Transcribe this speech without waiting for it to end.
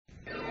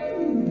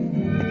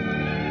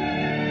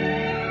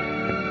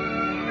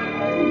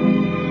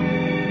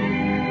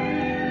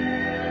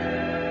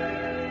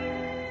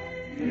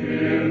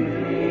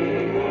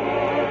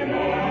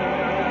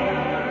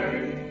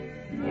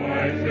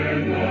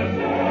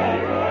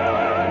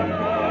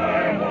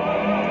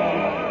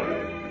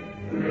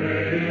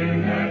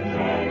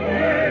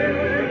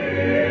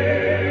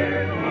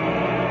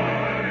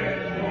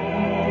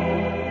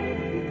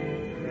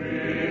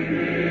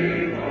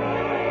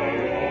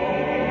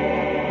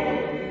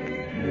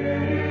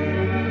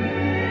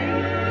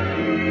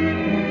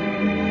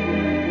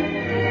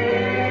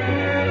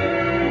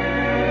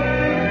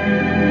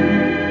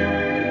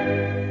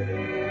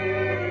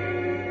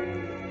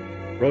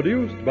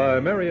Produced by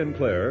Marion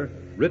Clare,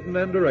 written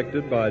and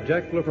directed by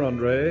Jack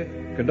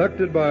LaFrandre,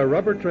 conducted by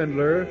Robert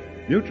Trendler,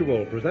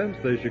 Mutual presents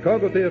the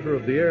Chicago Theater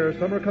of the Air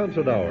Summer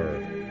Concert Hour,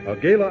 a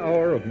gala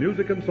hour of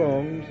music and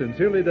song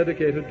sincerely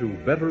dedicated to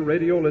better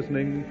radio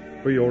listening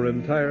for your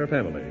entire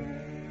family.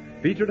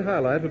 Featured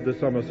highlight of this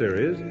summer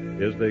series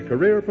is the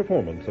career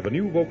performance of a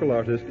new vocal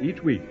artist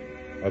each week,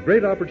 a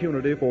great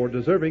opportunity for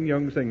deserving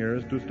young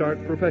singers to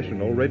start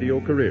professional radio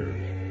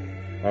careers.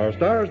 Our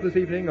stars this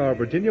evening are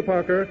Virginia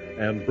Parker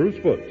and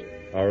Bruce Foote,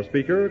 our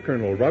speaker,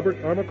 Colonel Robert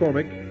R.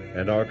 McCormick,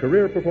 and our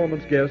career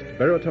performance guest,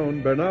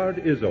 baritone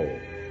Bernard Izzo.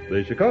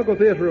 The Chicago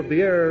Theater of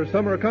the Air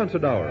Summer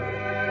Concert Hour.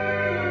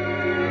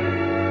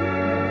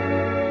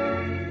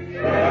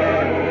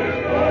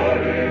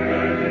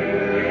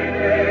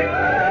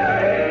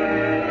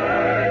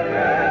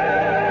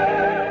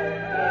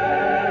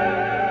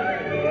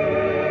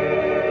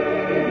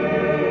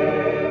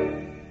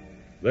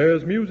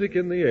 There's music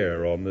in the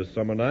air on this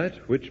summer night,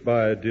 which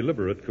by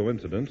deliberate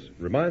coincidence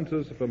reminds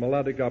us of a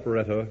melodic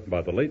operetta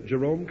by the late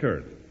Jerome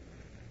Kern.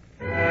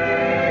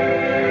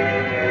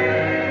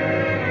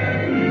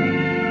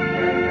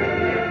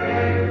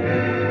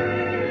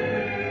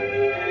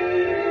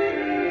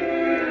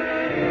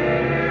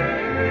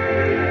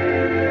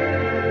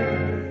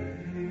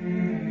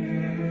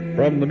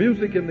 From the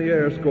Music in the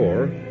Air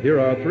score, here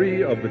are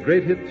three of the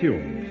great hit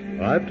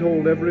tunes. I've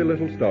Told Every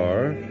Little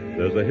Star,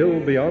 There's a Hill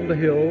Beyond the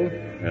Hill,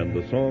 and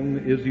The Song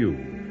Is You.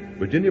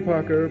 Virginia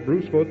Parker,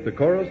 Bruce Foote, the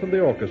chorus and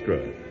the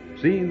orchestra.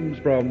 Scenes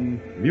from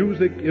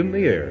Music in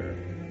the Air.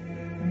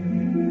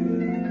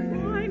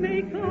 I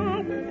make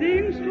up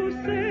things to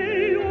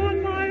say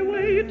on my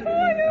way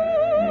to you.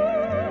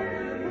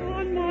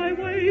 On my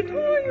way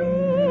to you.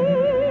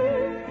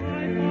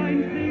 I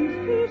find things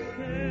to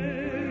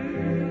say.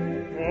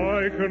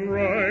 I can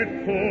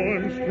write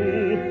poems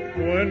too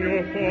when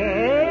you're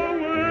far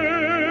away.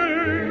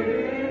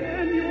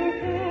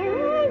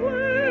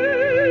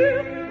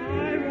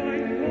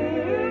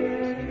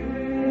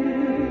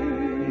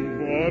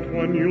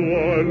 When you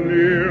are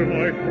near,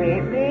 my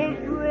throat goes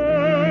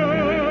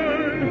dry.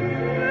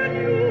 When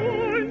you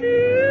are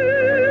near,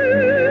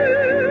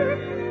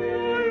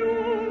 I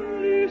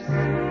only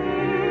sigh.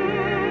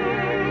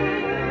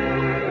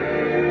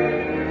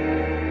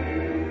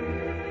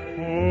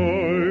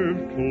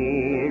 I've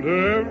told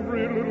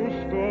every little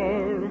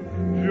star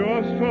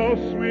just how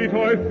sweet I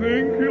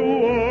think you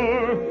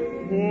are.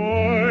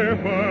 Why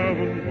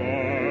haven't I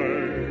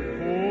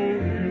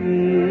told you?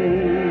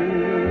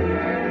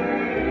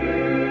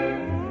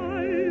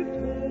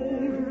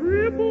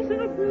 In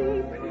a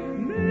brook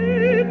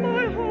made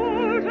my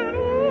heart an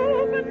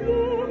open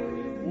book.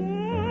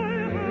 Why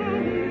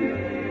haven't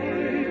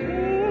I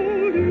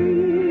told you?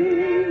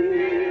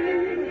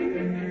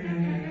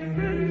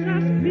 Friends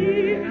ask me,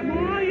 am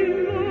I in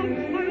love?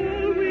 I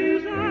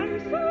always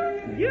answer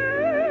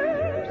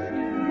yes.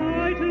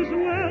 Might as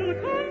well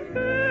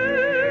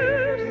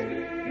confess.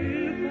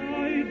 If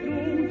I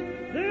don't,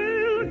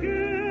 they'll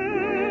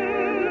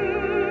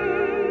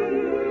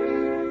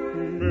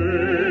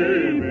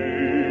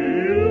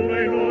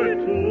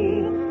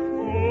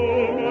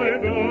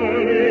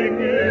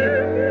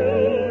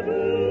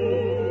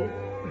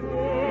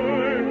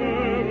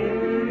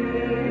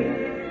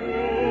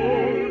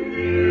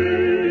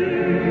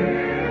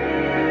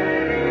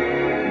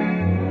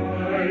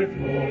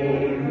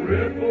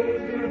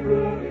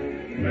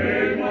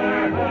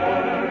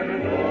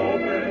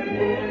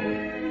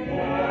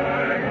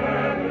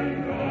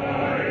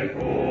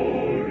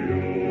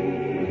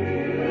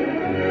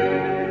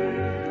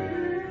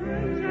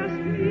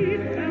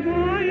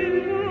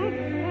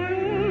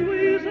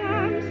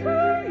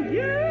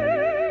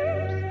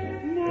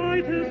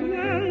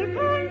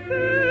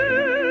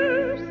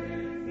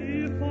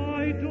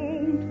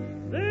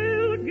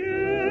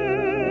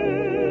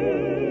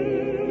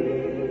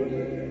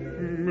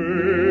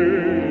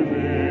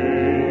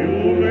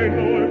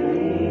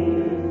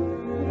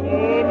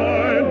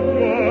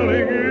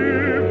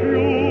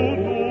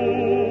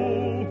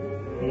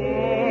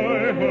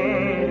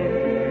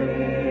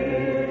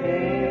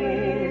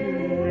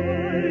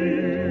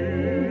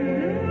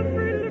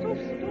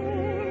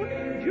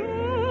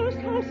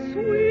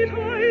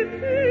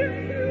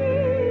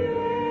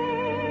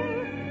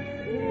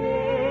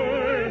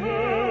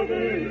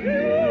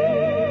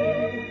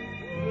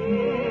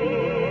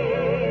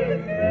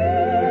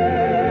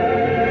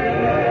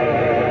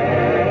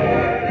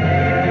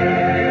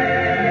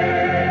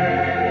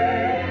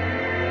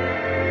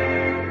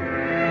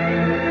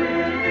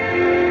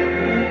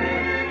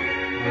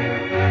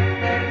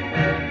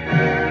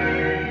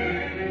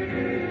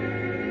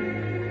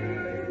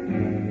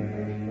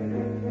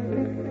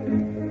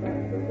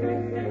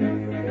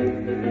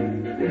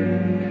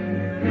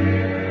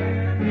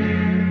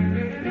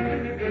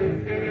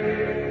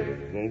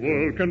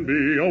can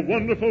be a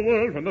wonderful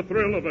world when the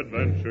thrill of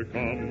adventure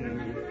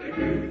comes. If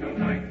you don't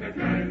like the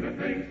kind of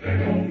things,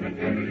 stay home and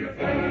twiddle your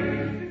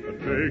thumbs. A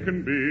day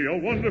can be a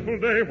wonderful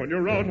day when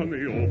you're out on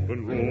the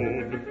open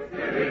road.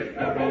 There is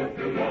no road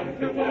too long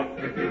to walk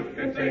if you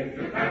can sing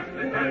to pass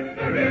the time.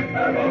 There is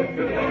no road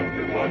to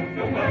walk,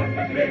 no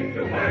mountain peak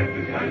to climb,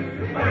 to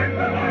climb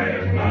the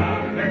highest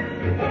mountain,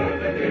 before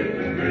the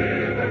deepest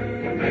river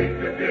will make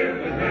you feel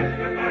the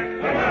zest of life.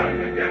 Come on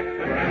and get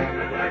the rest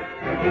of life,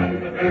 from all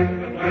the best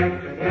of life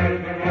is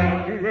further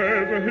on.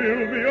 There's a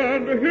hill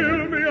beyond the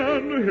hill,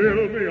 beyond the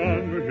hill,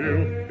 beyond the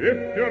hill. If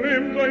your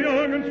limbs are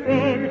young and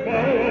strong,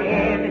 follow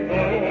along,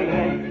 follow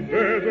along.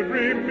 There's a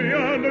dream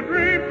beyond a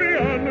dream,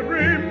 beyond a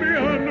dream,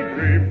 beyond a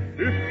dream.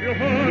 If your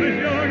heart is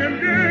young and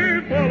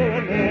gay, follow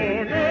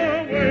along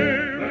our way.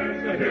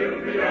 There's a hill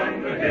beyond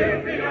the hill,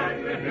 beyond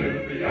the hill,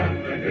 beyond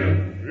the hill.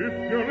 If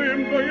your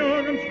limbs are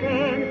young and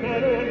strong,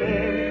 follow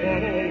along,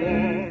 follow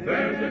along.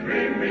 There's a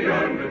dream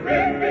beyond the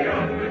dream,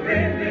 beyond the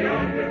dream,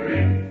 beyond the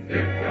dream.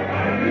 If your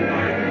heart is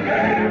young and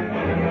gay,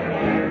 follow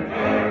along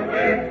our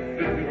way.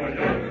 If you are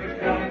young and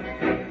strong,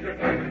 put your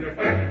back and your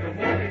back and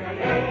walking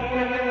along.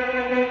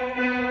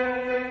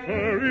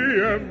 Hurry,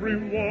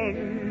 everyone,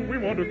 we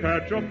want to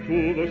catch up to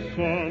the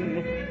sun.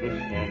 The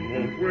sun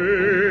won't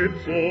wait,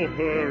 so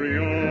hurry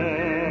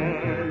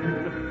on.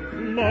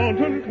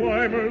 Mountain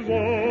climbers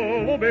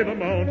all, obey the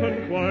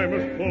mountain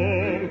climbers'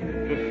 call.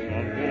 The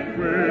sun won't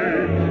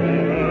wait, so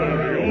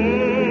hurry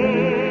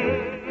on.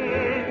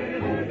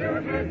 Hold your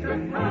heads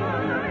up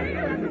high,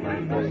 and the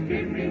wind goes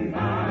skimming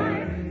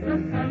by. The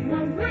sun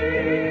won't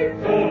wait,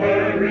 So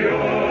hurry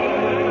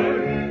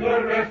on, the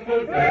rest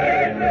will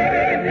greatly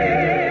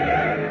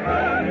near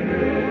from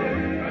you.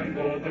 And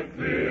though the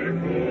clear,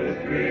 cool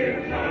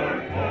streams are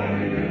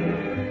calling you,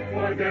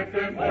 forget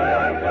them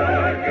all,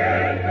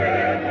 forget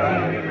them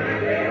all.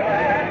 Hurry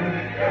on,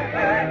 you're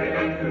climbing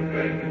up to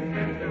greatness,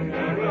 and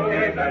tomorrow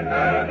is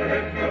another.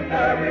 The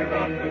more we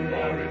run, the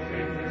more it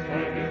seems the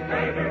sun is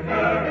brighter,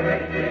 far away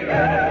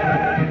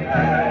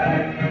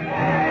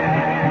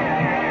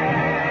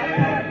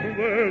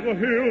There's a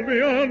hill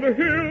beyond the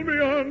hill,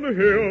 beyond the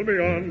hill,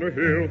 beyond the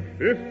hill.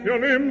 If your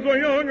limbs are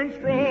young and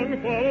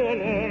strong, follow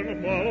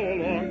along, follow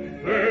along.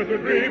 There's a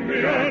dream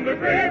beyond the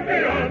dream,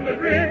 beyond the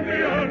dream,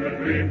 beyond the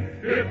dream.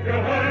 If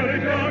your heart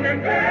is young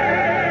and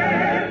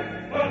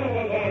gay, follow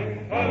along,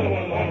 follow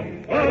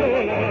along,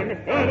 follow along,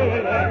 follow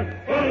along,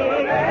 follow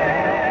along.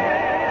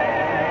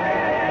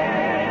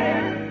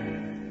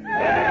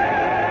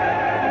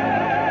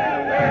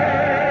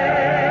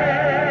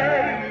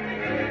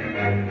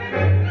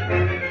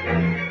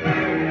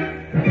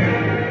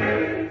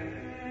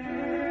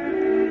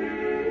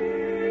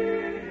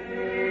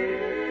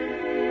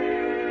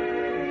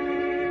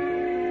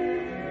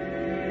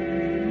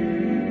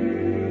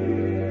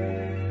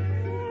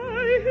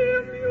 I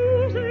hear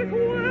music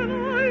when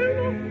I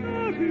look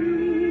at you,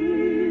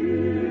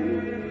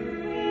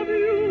 a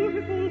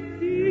beautiful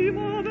theme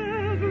of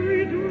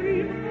every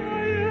dream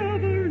I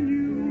ever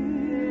knew.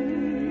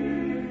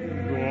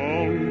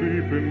 Down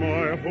deep in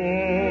my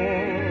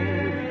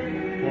heart,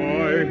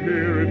 I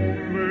hear it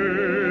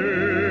play.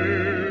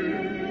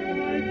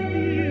 I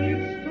feel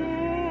it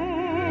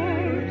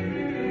start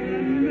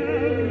and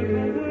melt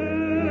away.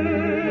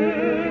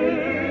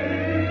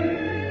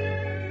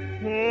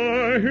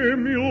 I hear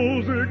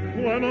music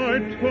when I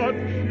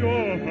touch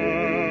your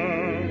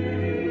hand,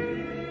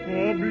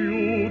 a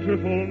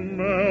beautiful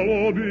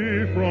melody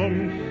from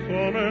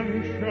some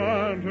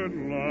enchanted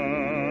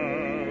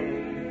land.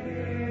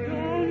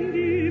 Down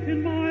deep in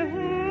my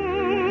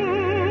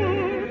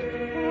heart,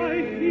 I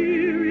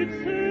hear it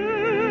say,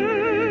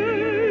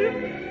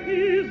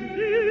 is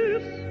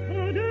this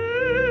the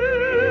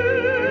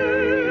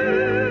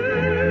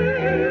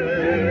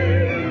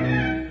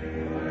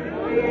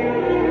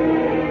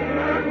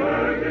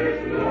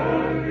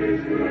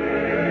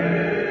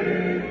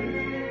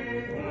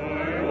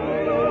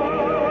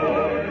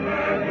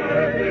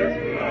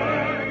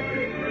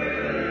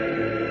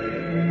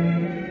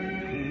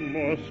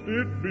Must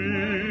it be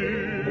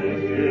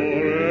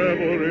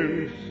forever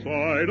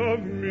inside of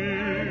me?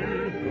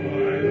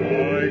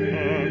 Why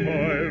can't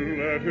I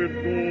let it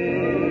go?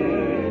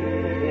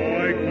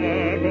 Why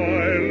can't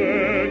I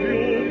let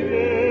you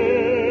go?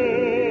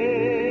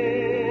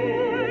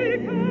 Why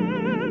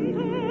can't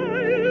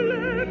I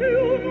let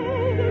you know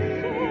the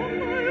song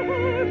my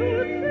heart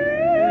would sing?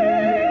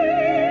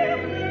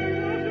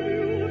 That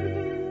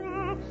beautiful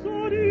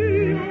rhapsody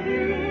of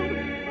love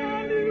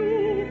and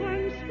youth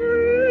and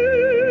spring.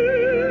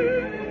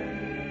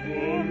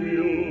 The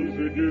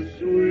music is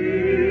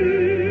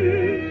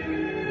sweet,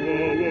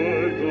 the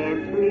words are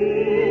true.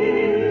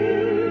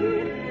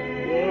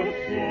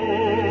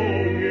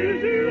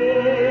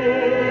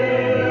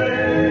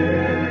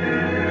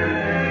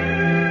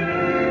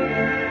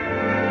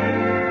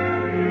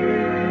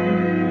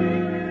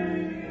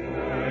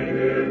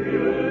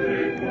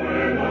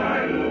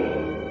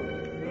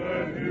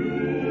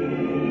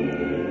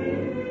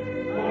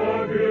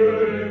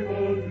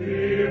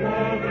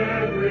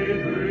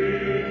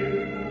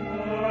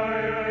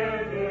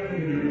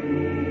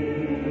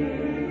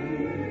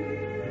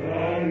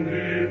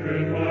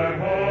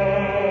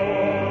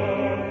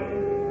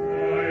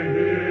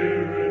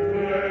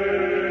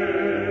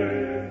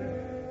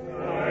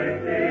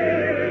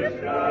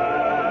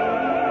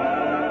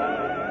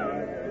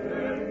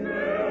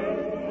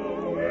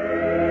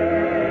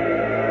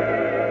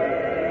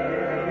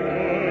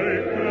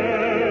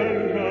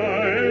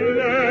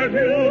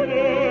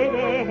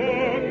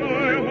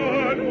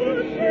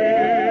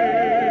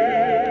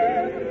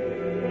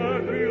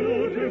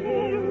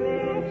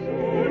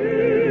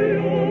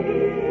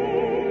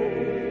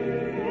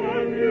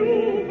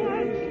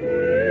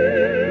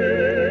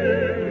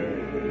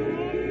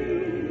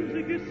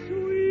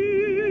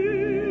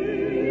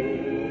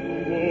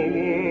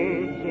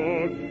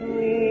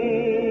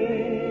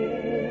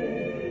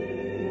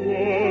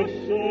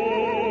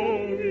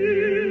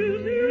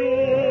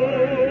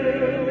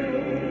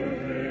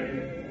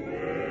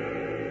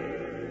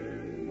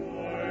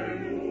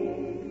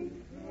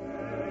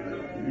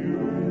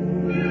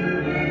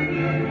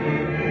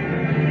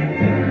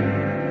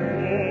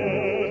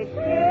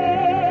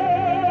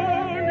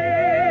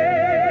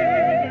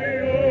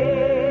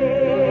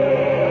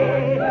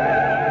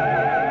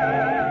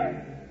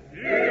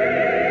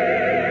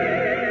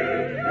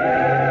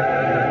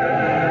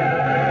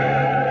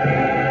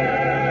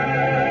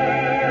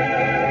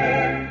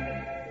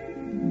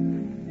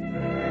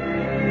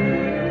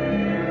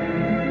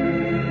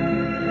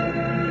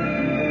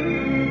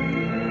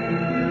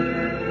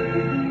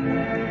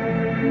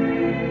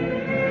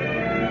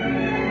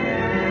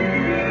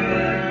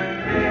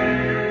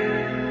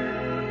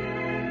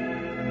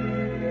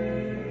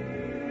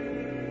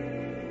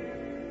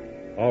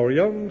 Our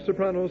young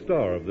soprano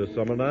star of this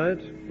summer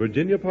night,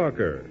 Virginia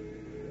Parker.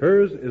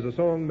 Hers is a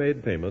song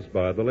made famous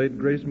by the late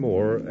Grace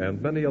Moore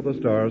and many other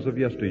stars of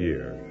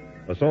yesteryear.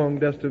 A song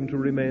destined to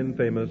remain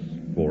famous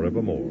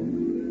forevermore.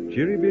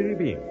 Chiri Biri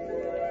Bean.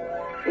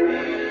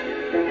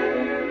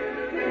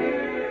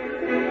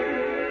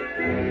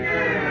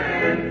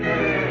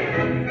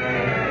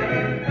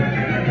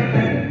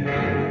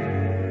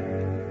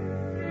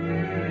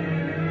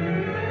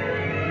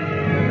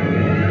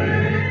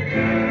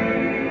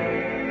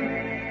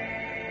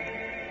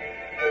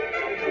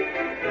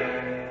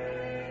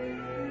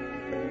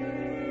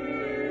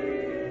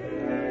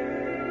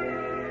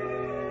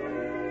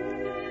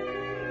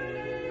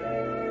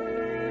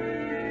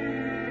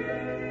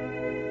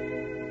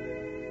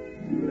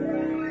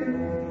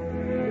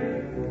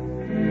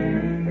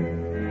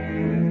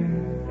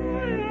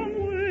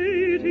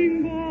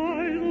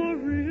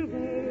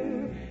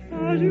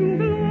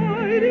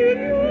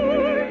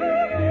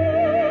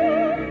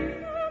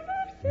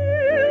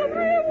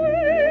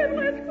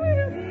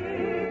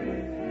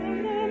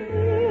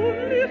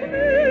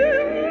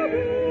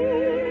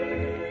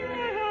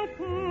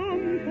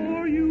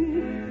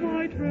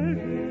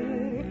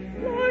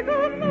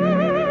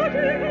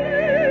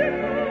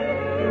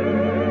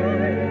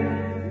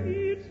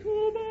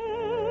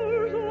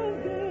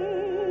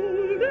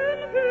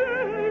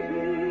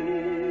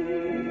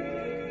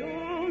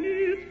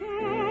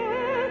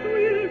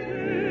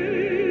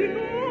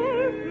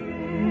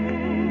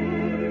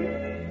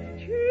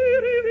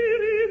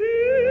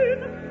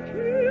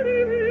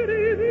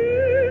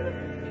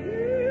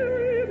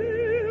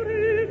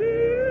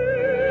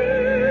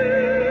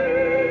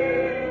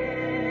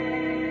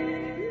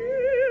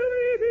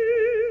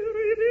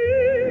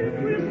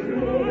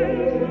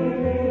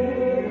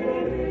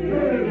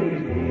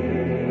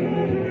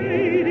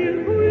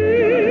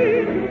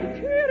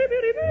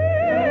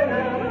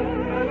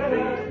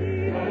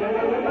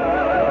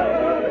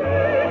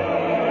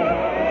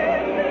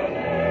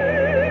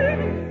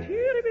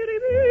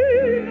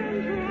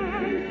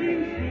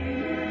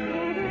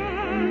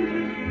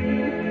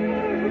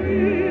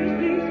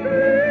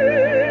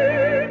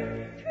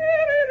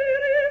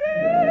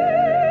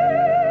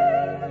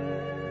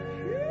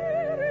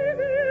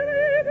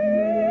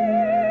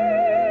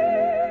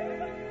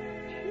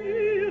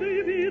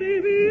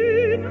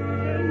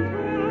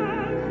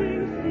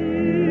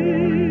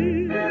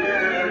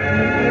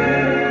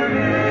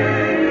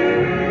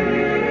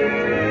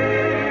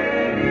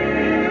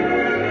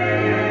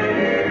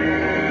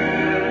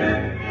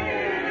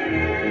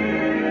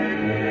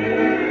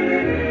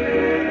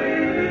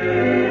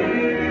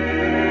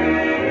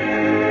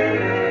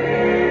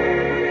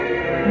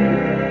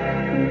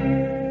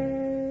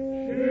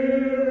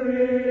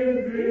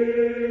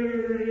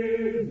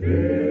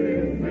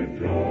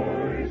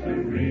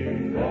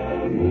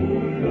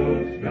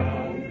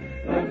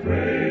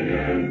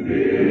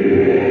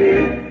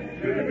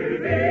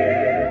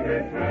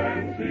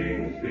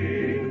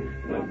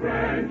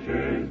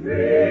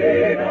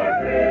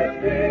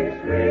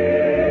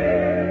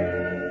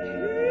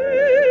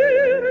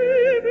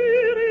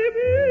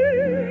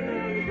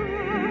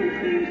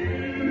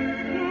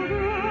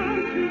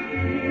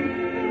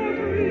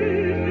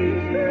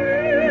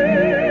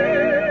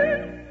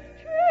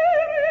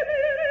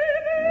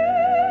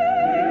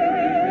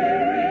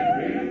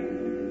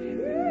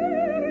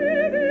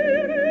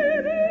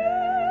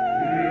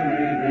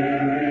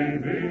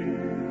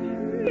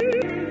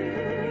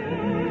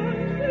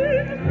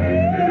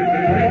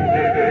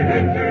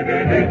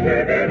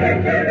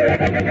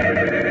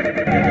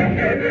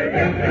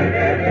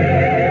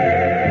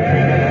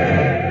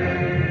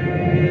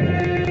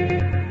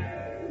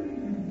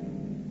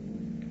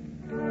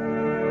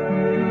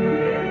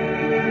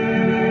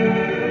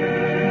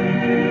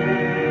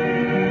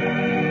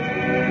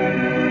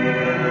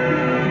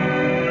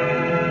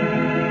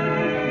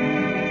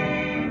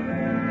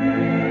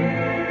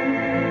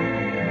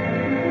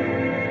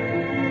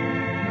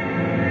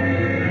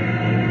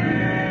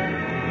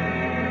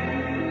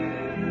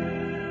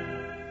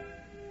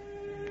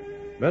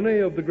 Many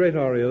of the great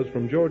arias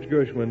from George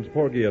Gershwin's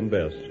Porgy and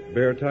Bess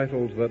bear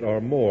titles that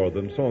are more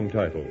than song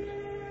titles.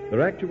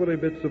 They're actually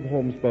bits of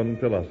homespun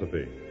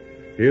philosophy.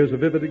 Here's a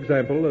vivid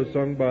example as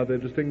sung by the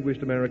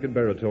distinguished American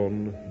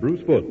baritone,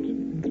 Bruce Foote.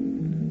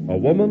 A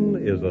woman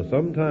is a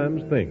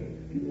sometimes thing.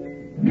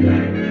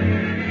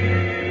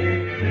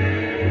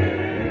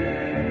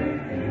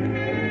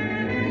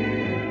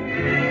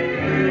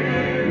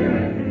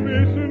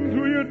 Listen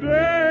to your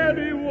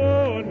daddy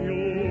warn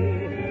you,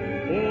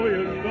 or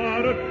you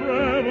started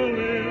traveling.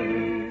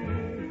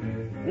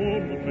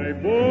 Woman may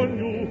warn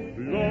you,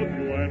 love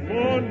you and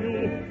warn you,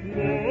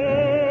 but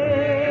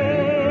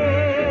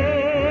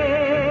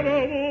a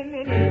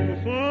woman is a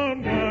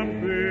sometime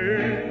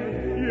thing.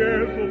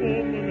 Yes, a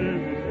woman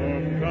is a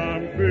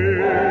sometime thing.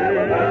 A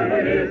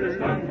woman is a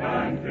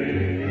sometime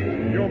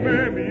thing. Your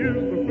mammy is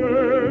the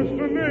first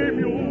to name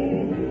you,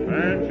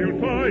 and she'll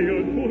tie you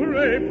to her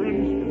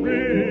apron's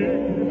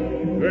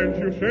string. Then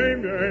she'll shame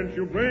you and and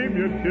she'll blame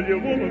you till your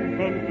woman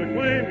comes to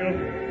claim you.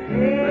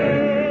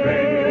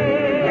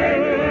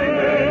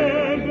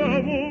 Yes,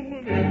 a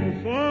woman is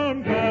a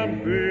sometime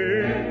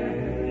thing.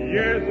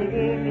 Yes, a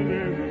woman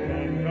is a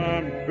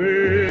sometime thing.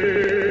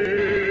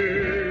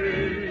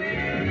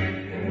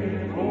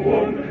 A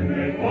woman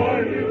may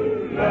warn you,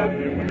 love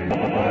you, and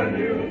warn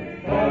you.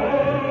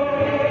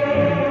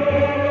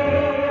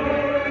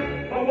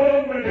 A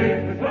woman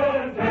is a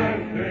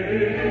sometime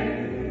thing.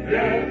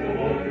 Yes, a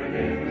woman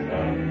is a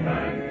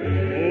sometime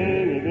thing. Oh,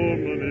 a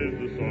woman is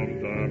a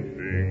sometime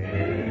thing.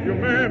 Your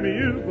mammy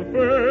is the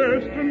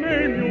first to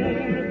name you,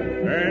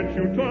 and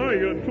she'll tie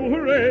you to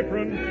her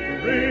apron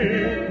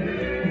ring.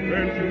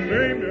 Then she'll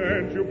shame you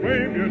and she'll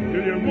blame you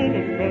till your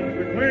woman comes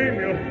to claim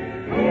you.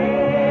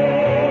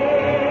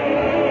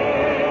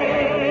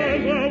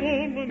 Yes, a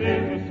woman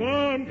is a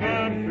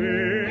sometime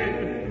thing.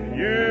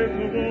 Yes, a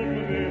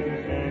woman is a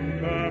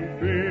sometime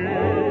thing. A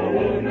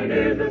woman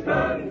is a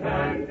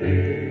sometime thing.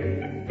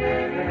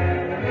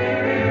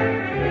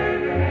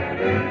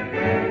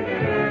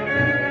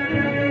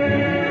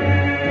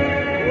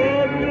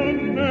 Oh, you'll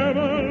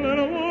never let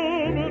a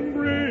woman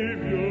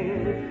brave you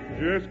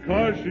just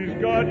 'cause she's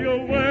got your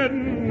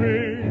wedding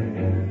ring.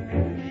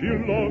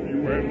 She'll love you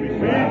and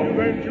receive you,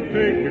 and she'll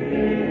take you to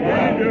you.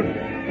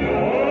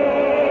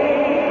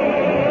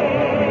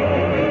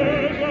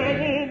 Yes, a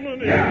woman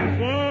is a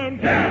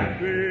sometime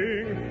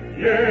thing.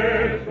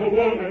 Yes, a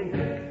woman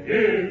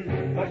is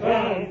a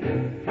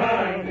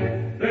sometime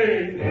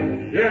thing.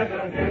 Yes,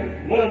 a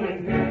woman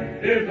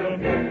is a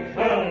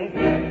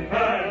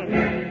sometime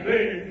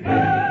thing.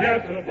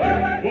 Yes, a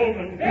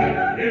woman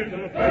is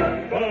a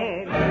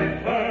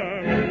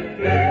sometime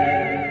thing.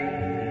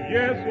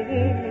 Yes, a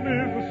woman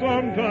is a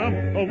sometime,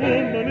 a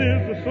woman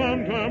is a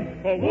sometime,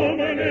 a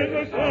woman is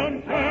a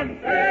sometime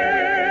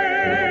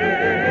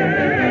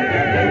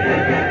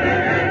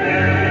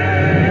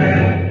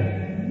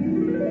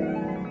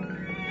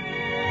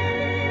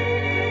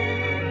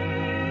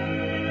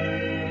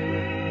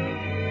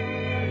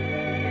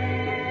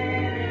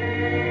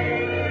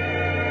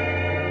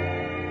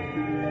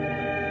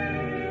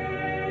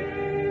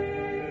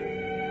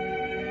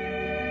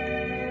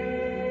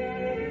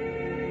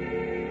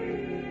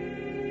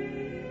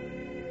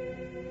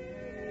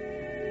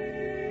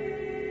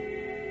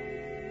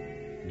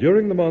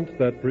During the months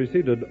that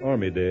preceded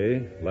Army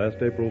Day,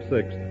 last April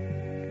 6th,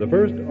 the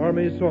first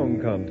Army Song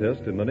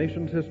Contest in the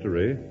nation's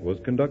history was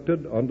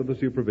conducted under the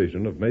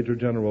supervision of Major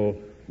General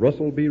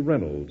Russell B.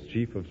 Reynolds,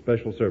 Chief of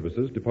Special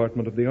Services,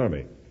 Department of the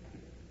Army.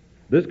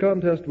 This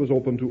contest was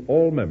open to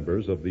all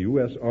members of the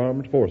U.S.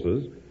 Armed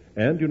Forces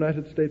and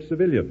United States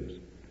civilians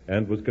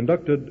and was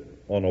conducted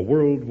on a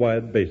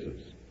worldwide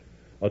basis.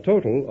 A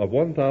total of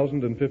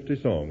 1,050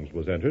 songs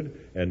was entered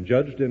and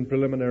judged in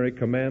preliminary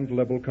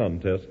command-level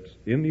contests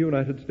in the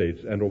United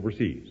States and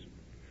overseas.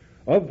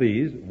 Of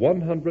these,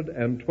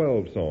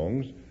 112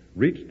 songs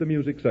reached the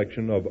music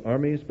section of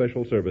Army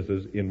Special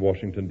Services in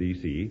Washington,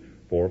 D.C.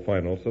 for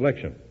final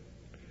selection.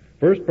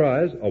 First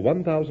prize, a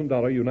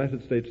 $1,000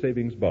 United States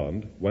savings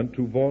bond, went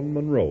to Vaughn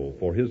Monroe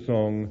for his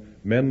song,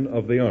 Men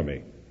of the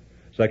Army.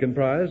 Second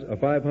prize, a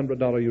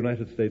 $500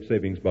 United States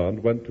savings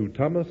bond, went to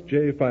Thomas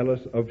J.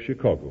 Filas of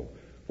Chicago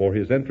for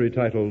his entry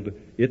titled,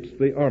 It's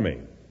the Army.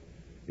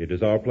 It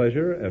is our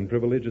pleasure and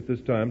privilege at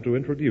this time to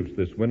introduce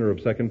this winner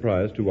of second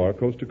prize to our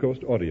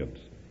coast-to-coast audience.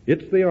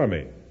 It's the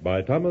Army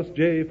by Thomas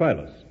J.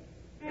 Filas.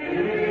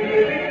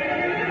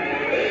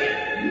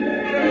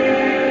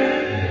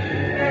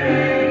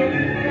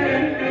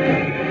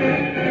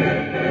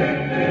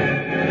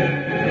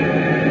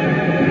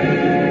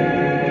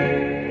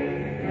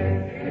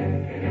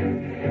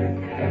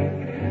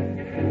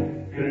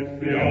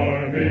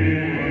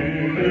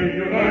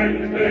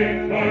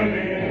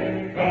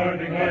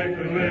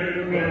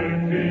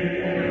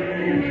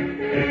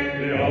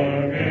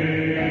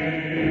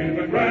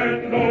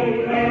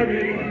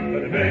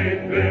 That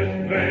made this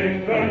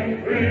nation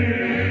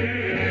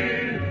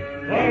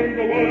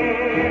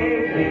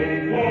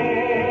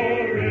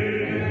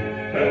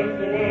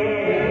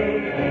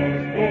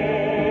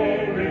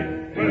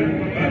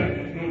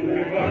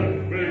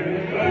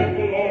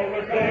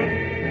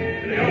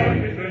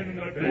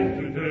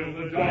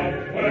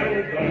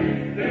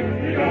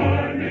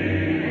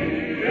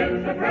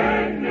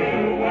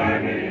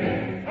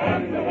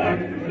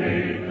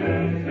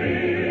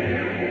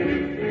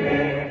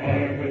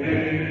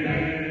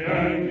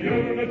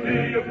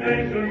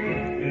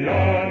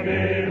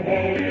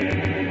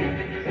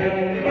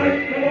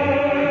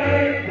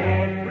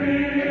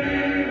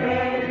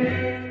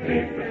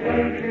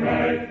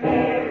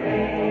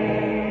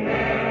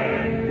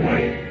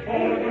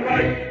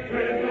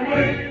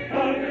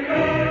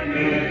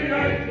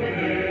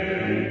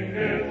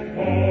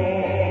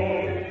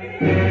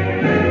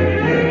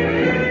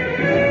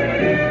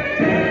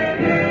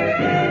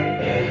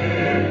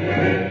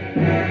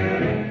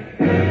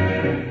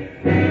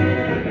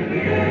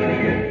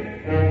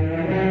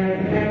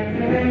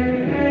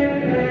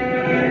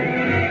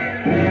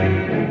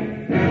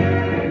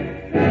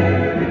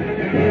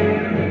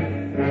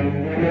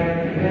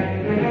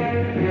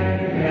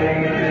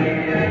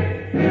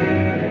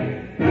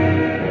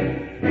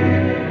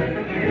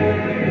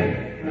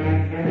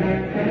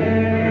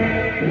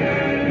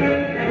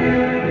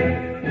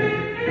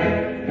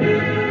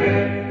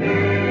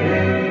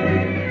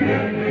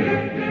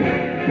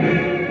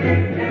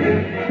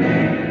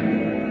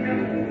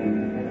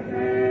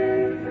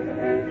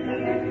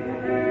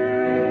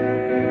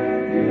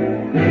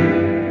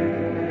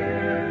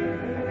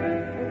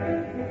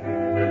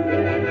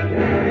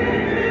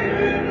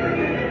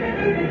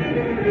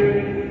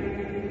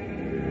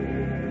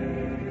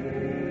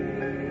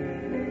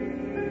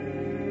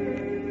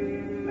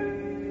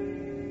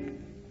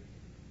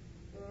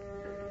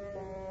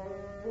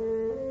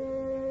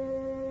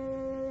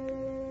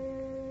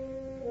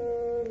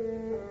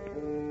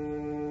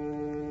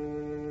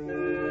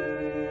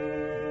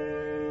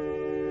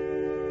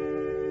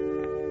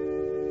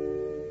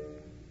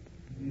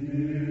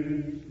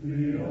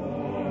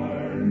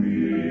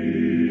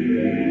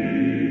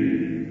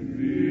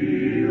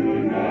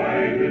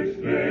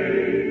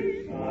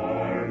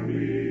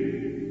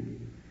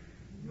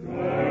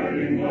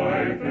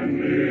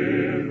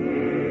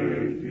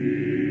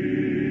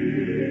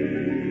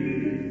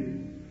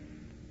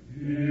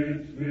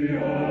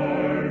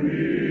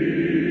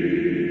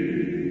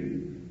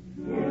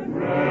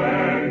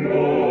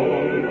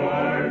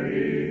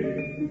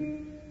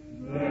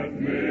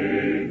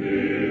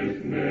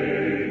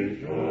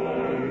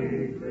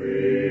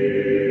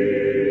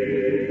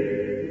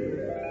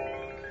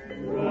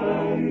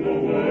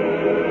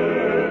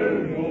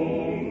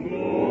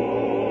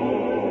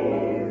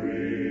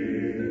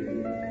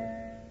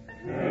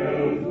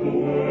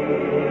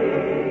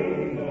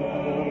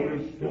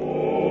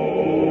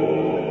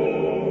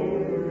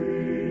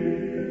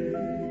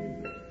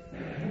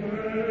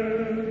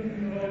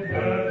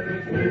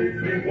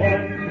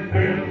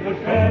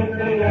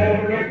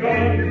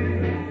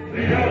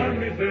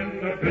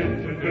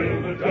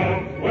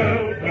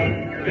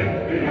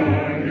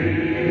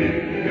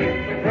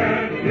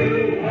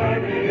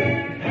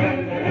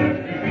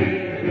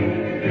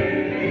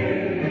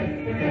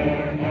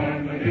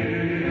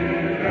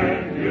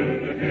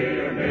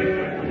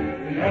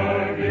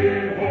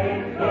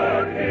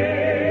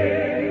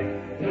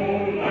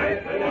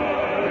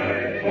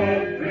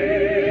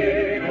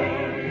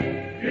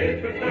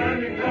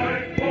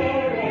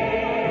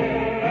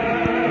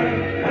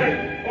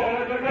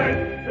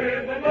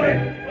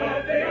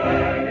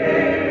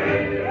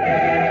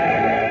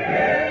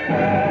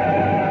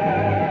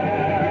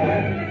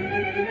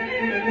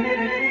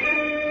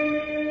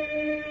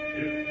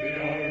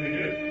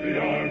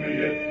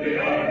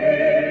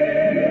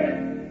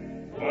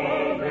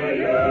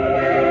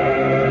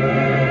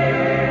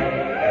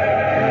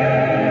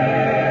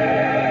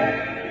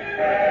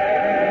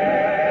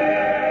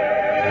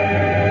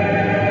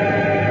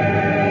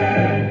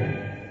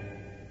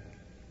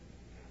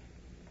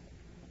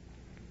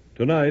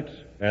Tonight,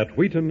 at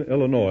Wheaton,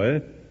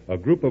 Illinois, a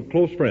group of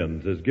close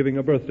friends is giving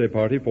a birthday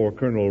party for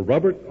Colonel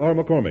Robert R.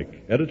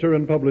 McCormick, editor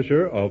and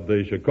publisher of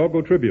the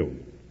Chicago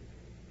Tribune.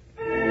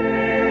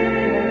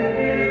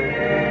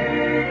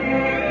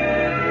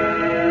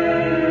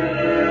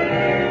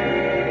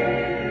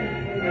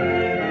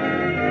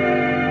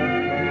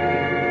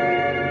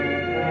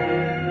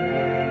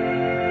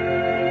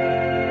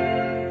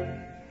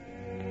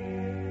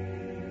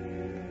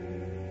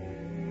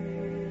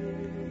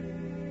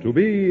 To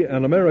be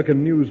an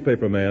American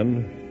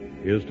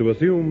newspaperman is to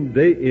assume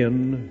day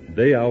in,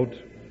 day out,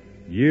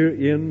 year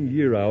in,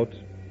 year out,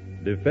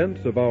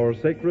 defense of our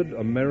sacred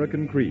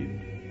American creed.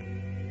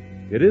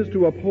 It is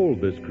to uphold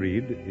this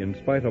creed in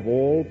spite of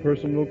all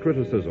personal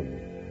criticism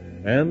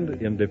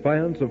and in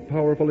defiance of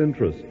powerful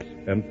interests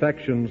and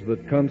factions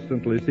that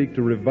constantly seek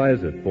to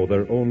revise it for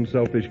their own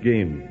selfish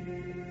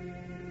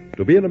gain.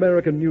 To be an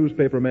American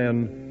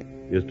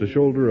newspaperman is to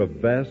shoulder a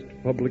vast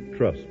public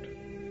trust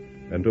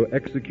and to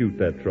execute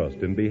that trust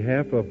in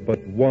behalf of but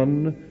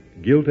one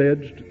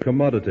gilt-edged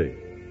commodity.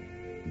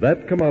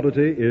 That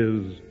commodity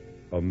is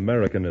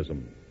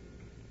Americanism.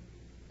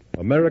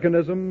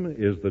 Americanism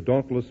is the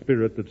dauntless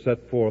spirit that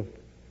set forth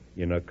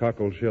in a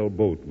cockle-shell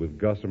boat with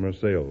gossamer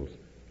sails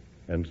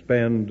and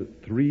spanned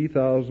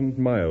 3,000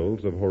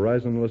 miles of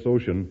horizonless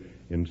ocean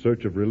in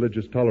search of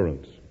religious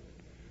tolerance.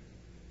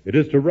 It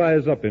is to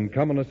rise up in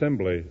common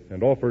assembly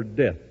and offer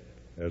death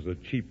as a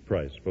cheap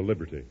price for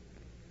liberty.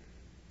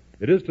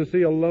 It is to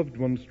see a loved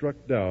one struck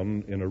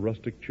down in a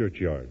rustic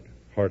churchyard,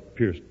 heart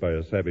pierced by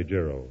a savage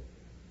arrow.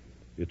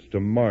 It's to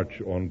march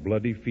on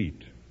bloody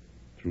feet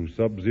through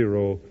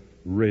sub-zero,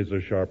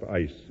 razor-sharp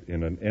ice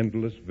in an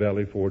endless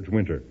Valley Forge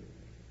winter.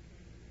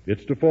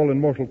 It's to fall in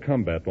mortal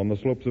combat on the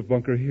slopes of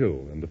Bunker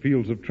Hill and the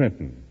fields of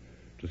Trenton,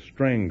 to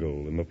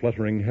strangle in the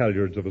fluttering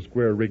halyards of a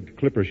square-rigged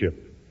clipper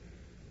ship,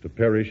 to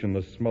perish in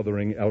the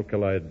smothering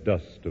alkali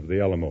dust of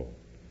the Alamo,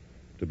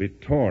 to be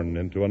torn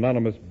into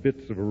anonymous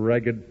bits of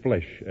ragged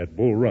flesh at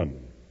Bull Run.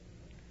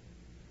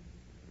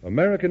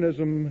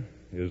 Americanism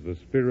is the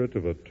spirit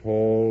of a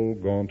tall,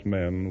 gaunt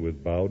man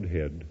with bowed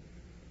head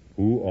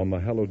who, on the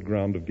hallowed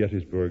ground of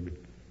Gettysburg,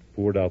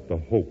 poured out the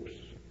hopes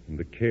and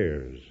the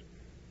cares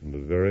in the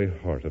very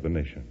heart of a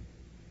nation.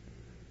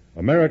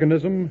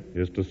 Americanism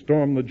is to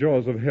storm the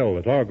jaws of hell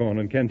at Argonne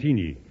and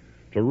Cantigny,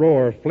 to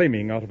roar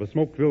flaming out of a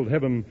smoke-filled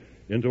heaven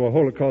into a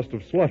holocaust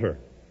of slaughter.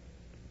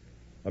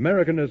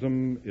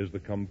 Americanism is the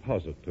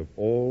composite of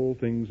all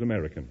things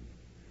American.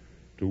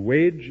 To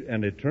wage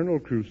an eternal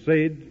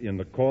crusade in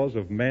the cause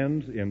of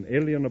man's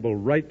inalienable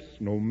rights,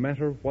 no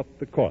matter what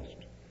the cost.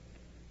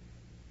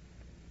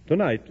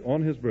 Tonight,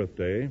 on his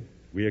birthday,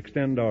 we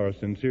extend our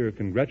sincere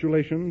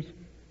congratulations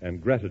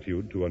and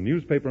gratitude to a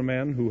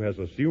newspaperman who has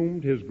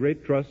assumed his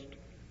great trust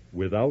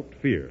without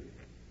fear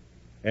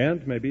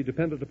and may be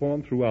depended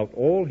upon throughout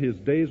all his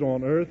days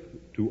on earth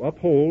to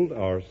uphold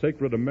our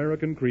sacred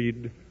American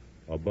creed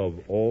above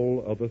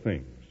all other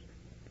things.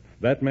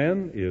 That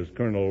man is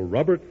Colonel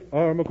Robert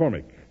R.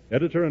 McCormick,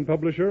 editor and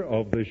publisher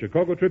of the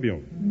Chicago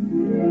Tribune.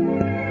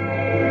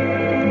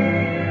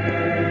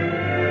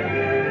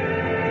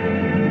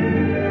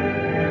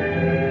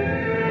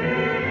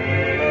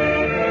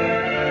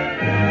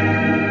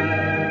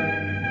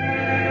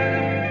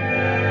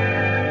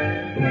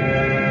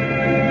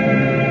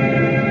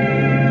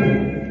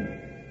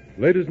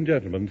 Ladies and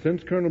gentlemen,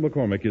 since Colonel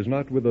McCormick is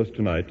not with us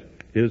tonight,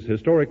 his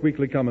historic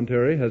weekly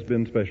commentary has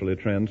been specially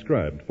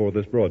transcribed for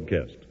this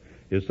broadcast.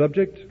 His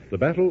subject, the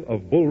Battle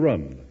of Bull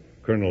Run.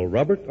 Colonel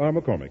Robert R.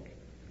 McCormick.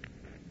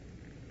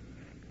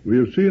 We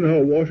have seen how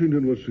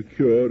Washington was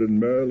secured and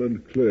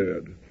Maryland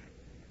cleared.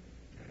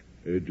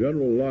 A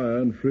General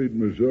Lyon freed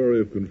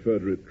Missouri of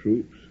Confederate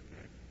troops,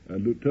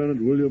 and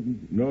Lieutenant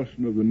William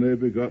Nelson of the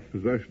Navy got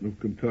possession of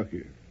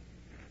Kentucky.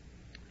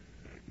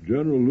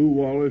 General Lew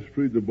Wallace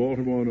freed the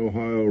Baltimore and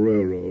Ohio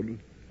Railroad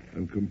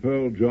and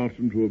compelled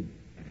Johnson to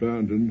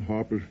abandon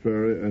Harper's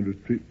Ferry and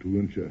retreat to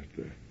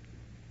Winchester.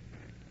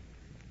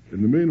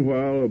 In the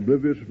meanwhile,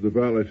 oblivious of the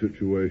Valley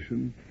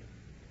situation,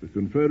 the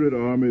Confederate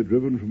army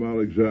driven from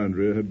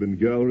Alexandria had been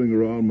gathering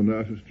around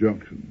Manassas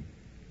Junction.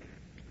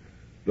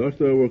 Thus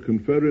there were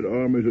Confederate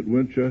armies at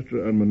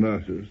Winchester and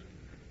Manassas,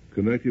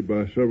 connected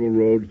by several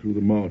roads through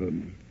the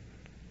mountains,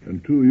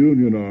 and two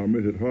Union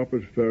armies at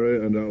Harper's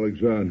Ferry and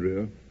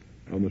Alexandria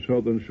on the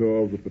southern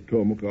shore of the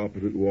Potomac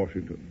opposite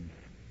Washington.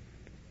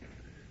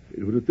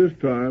 It was at this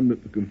time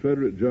that the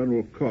Confederate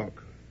General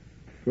Koch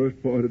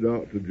first pointed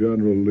out to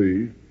General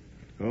Lee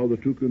how the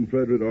two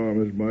Confederate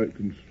armies might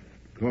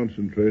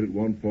concentrate at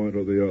one point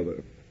or the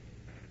other.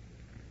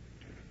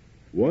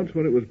 Once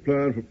when it was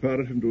planned for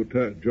Patterson to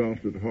attack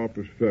Johnston at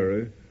Harper's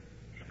Ferry,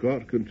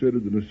 Scott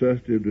considered the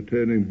necessity of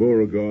detaining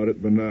Beauregard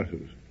at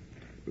Manassas,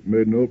 but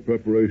made no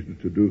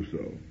preparations to do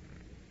so.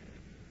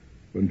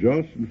 When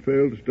Johnston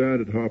failed to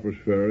stand at Harper's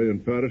Ferry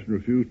and Patterson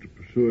refused to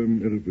pursue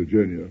him into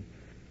Virginia,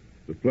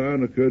 the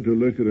plan occurred to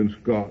Lincoln and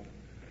Scott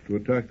to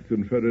attack the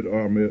Confederate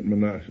army at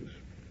Manassas.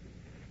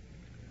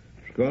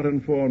 Scott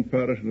informed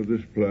Patterson of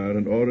this plan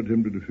and ordered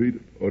him to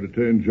defeat or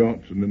detain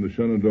Johnson in the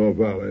Shenandoah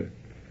Valley,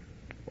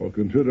 or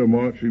consider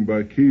marching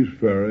by Keyes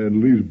Ferry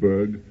and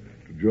Leesburg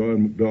to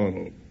join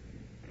McDonald.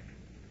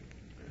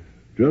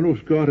 General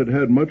Scott had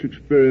had much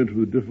experience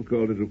with the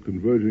difficulties of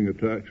converging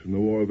attacks in the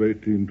War of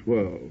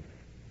 1812.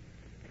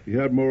 He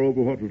had,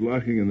 moreover, what was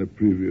lacking in the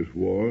previous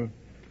war,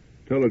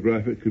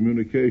 telegraphic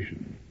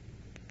communication.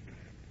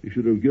 He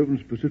should have given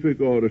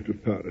specific orders to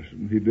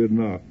Patterson. He did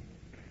not.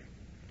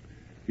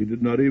 He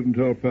did not even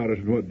tell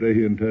Patterson what day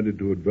he intended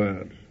to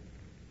advance.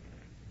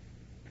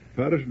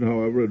 Patterson,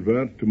 however,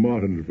 advanced to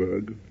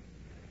Martinsburg,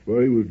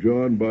 where he was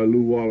joined by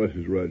Lew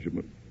Wallace's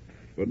regiment,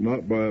 but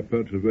not by a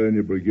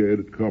Pennsylvania brigade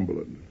at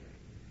Cumberland.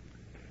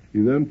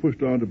 He then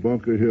pushed on to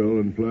Bunker Hill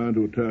and planned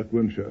to attack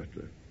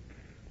Winchester,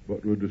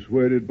 but was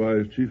dissuaded by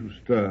his chief of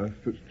staff,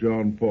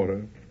 Fitzjohn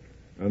Porter,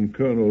 and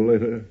Colonel,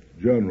 later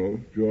General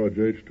George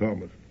H.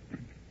 Thomas,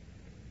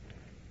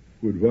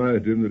 who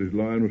advised him that his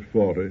line was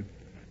faulty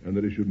and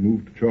that he should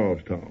move to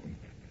Charlestown.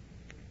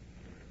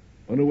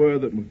 Unaware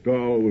that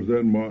McDowell was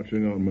then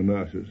marching on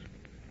Manassas,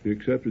 he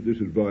accepted this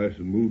advice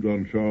and moved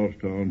on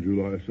Charlestown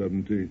July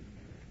 17th.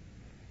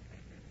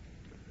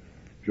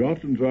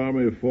 Johnston's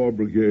army of 4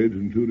 brigades,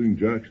 including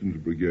Jackson's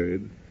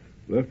brigade,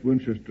 left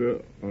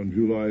Winchester on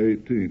July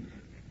 18th.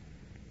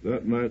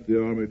 That night, the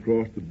army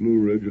crossed the Blue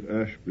Ridge at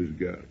Ashby's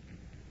Gap.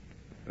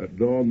 At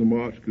dawn, the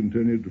march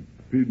continued to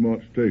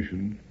Piedmont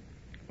Station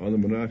on the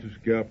Manassas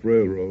Gap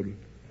Railroad,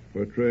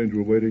 where trains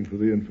were waiting for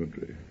the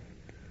infantry.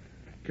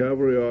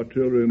 Cavalry,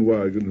 artillery, and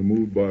wagons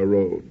moved by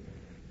road.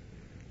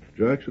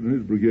 Jackson and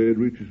his brigade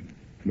reached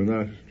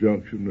Manassas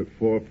Junction at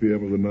 4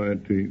 p.m. of the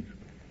 19th,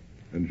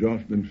 and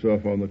Johnston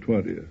himself on the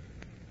 20th.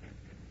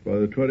 By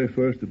the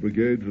 21st, the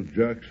brigades of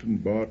Jackson,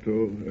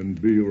 Bartow,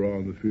 and Bee were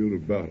on the field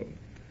of battle.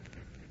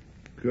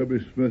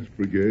 Kirby Smith's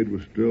brigade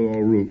was still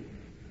en route,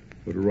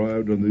 but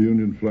arrived on the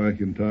Union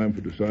flank in time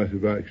for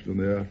decisive action in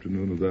the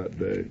afternoon of that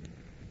day.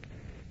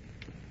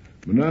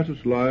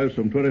 Manassas lies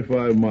some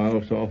 25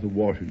 miles south of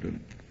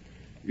Washington,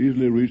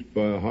 easily reached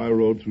by a high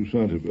road through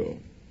Centerville.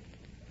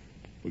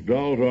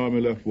 McDowell's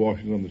army left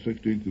Washington on the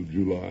 16th of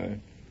July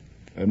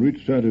and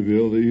reached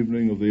Centerville the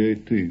evening of the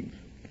 18th,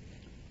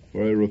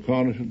 where a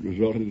reconnaissance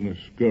resulted in a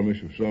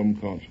skirmish of some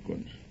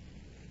consequence.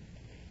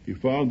 He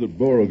found that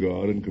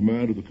Beauregard, in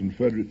command of the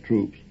Confederate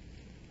troops,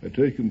 had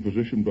taken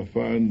position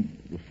behind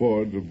the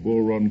fords of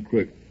Bull Run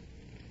Creek.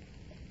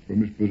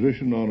 From his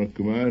position on a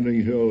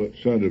commanding hill at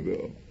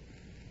Centerville,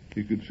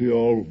 he could see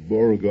all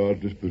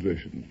Beauregard's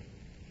dispositions.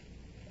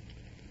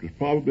 It was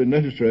probably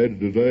necessary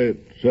to delay at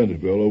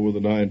Centerville over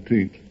the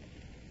 19th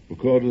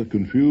because of the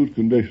confused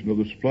condition of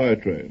the supply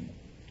train,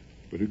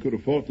 but he could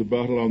have fought the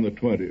battle on the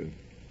 20th,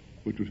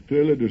 which was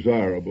clearly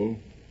desirable,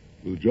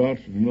 with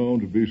Johnston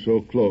known to be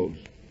so close.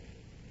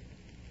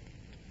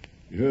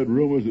 He heard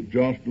rumors that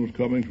Johnston was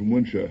coming from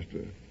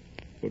Winchester,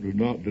 but was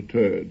not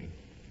deterred.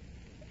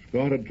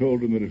 Scott had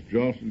told him that if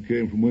Johnston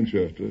came from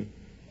Winchester,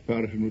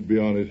 Patterson would be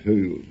on his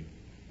heels.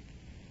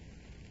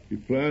 He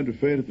planned to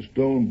feint at the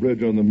stone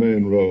bridge on the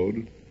main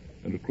road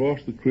and to cross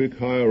the creek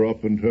higher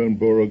up and turn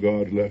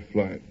Beauregard's left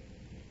flank.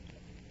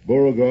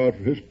 Beauregard,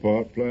 for his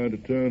part, planned to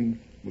turn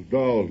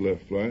McDowell's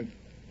left flank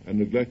and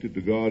neglected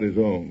to guard his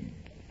own.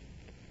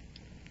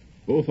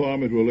 Both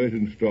armies were late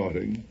in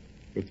starting,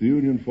 but the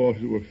Union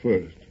forces were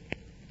first.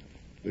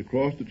 They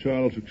crossed the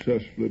channel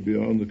successfully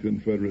beyond the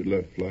Confederate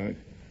left flank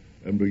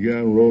and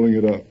began rolling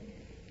it up.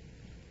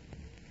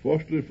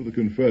 Fortunately for the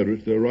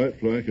Confederates, their right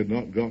flank had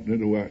not gotten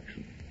into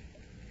action.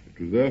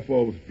 It was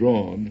therefore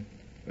withdrawn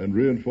and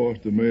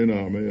reinforced the main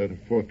army at a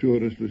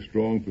fortuitously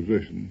strong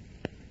position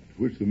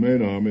to which the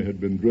main army had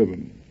been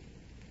driven.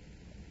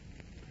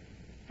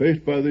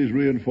 Faced by these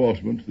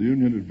reinforcements, the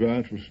Union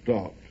advance was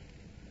stopped,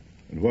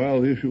 and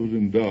while the issue was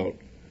in doubt,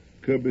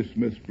 Kirby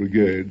Smith's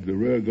brigade, the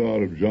rear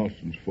guard of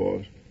Johnston's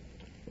force,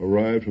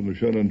 arrived from the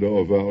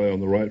Shenandoah Valley on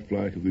the right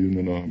flank of the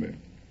Union Army.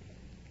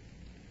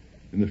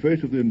 In the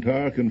face of the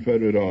entire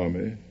Confederate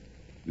Army,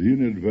 the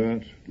Union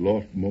advance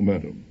lost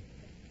momentum.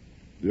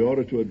 The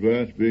order to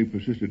advance being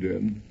persisted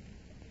in,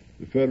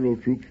 the Federal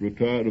troops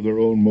retired of their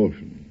own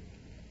motion,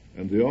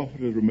 and the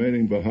officers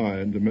remaining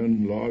behind, the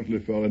men largely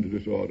fell into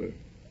disorder.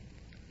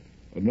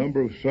 A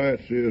number of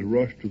sightseers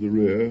rushed to the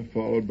rear,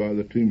 followed by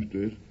the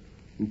teamsters,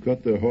 who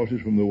cut their horses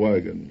from the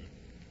wagons,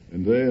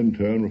 and they in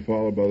turn were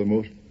followed by the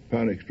most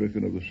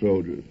panic-stricken of the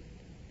soldiers.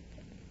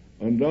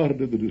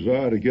 Undoubtedly, the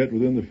desire to get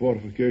within the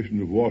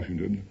fortifications of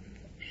Washington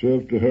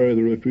served to hurry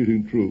the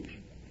retreating troops.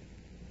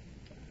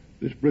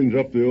 This brings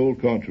up the old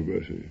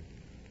controversy,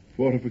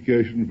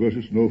 fortifications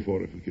versus no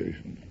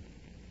fortifications.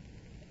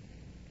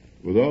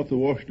 Without the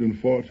Washington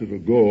forts as a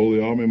goal,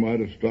 the Army might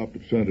have stopped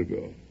at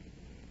Centerville.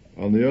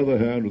 On the other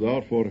hand,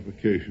 without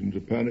fortifications, a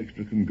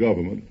panic-stricken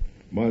government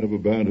might have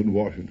abandoned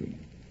Washington.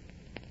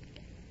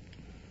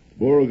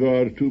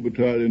 Beauregard's 2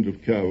 battalions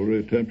of cavalry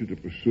attempted to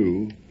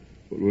pursue,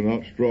 but were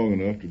not strong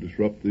enough to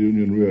disrupt the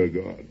Union rear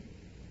guard.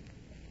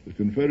 The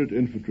Confederate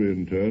infantry,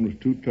 in turn, was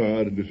too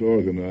tired and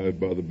disorganized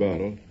by the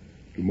battle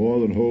to more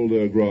than hold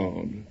their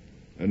ground,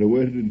 and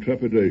awaited in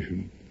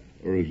trepidation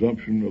a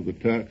resumption of the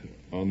attack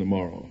on the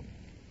morrow.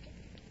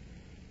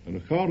 An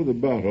account of the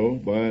battle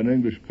by an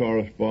English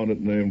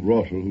correspondent named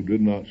Russell, who did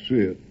not see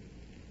it,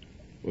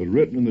 was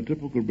written in the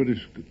typical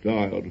British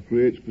style to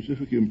create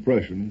specific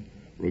impression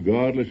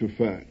regardless of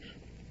facts.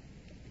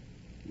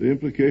 The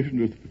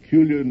implication of the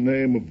peculiar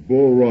name of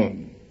Bull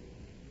Run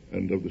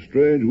and of the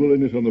strange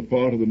willingness on the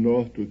part of the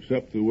North to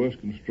accept the worst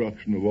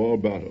construction of all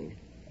battles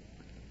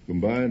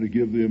combined to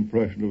give the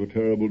impression of a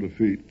terrible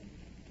defeat,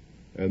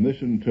 and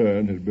this in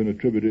turn has been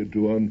attributed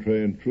to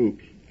untrained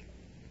troops.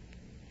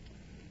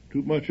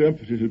 Too much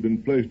emphasis has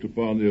been placed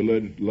upon the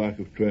alleged lack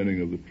of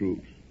training of the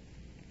troops.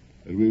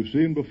 As we've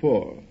seen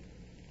before,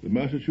 the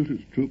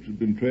Massachusetts troops have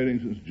been training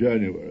since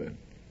January,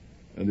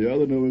 and the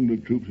other New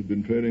England troops have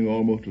been training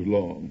almost as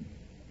long.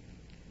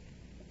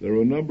 There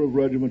are a number of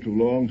regiments of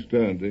long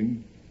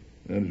standing,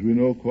 and as we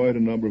know, quite a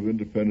number of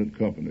independent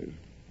companies.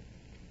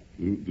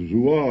 The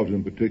Zouaves,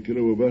 in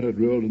particular, were better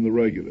drilled than the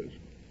regulars.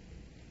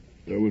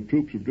 There were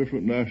troops of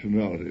different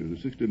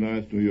nationalities, the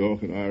 69th New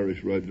York, an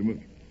Irish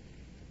regiment.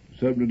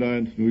 The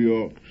 79th New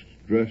York's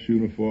dress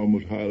uniform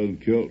was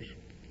Highland kilts.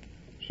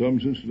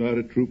 Some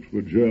Cincinnati troops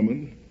were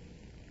German.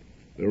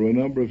 There were a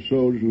number of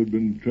soldiers who had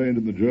been trained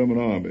in the German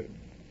army.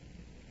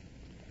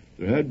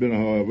 There had been,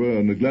 however,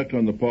 a neglect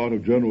on the part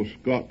of General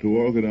Scott to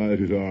organize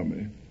his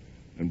army,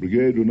 and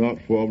brigades were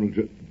not formed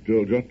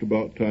until just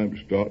about time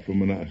to start from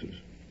Manassas.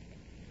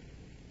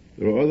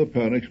 There were other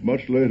panics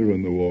much later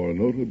in the war,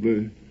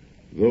 notably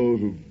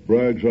those of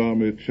Bragg's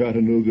army at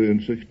Chattanooga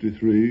in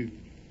 63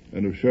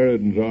 and of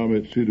Sheridan's army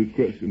at Cedar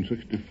Creek in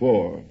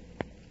 64.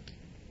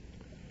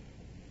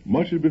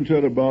 Much has been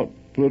said about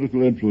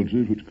political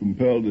influences which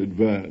compelled the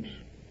advance.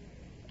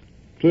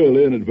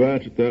 Clearly, an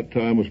advance at that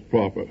time was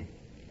proper.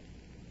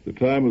 The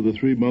time of the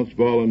 3 months'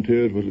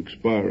 volunteers was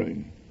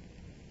expiring.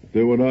 If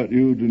they were not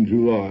used in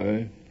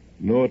July,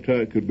 no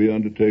attack could be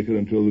undertaken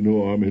until the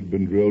new army had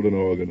been drilled and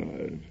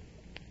organized.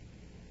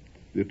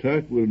 The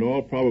attack would in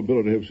all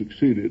probability have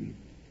succeeded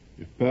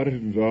if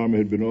Patterson's army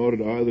had been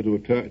ordered either to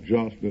attack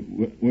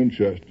Johnston at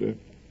Winchester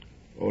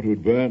or to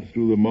advance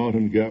through the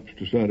mountain gaps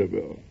to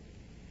Centerville.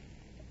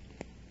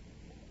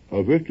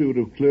 A victory would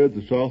have cleared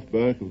the south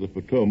bank of the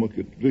Potomac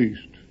at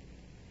least,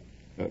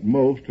 at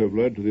most have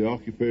led to the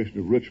occupation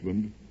of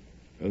Richmond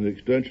and the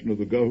extension of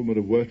the government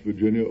of West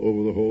Virginia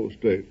over the whole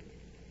state.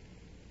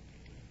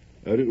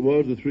 As it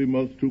was, the 3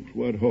 months troops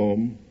went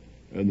home,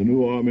 and the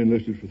new army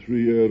enlisted for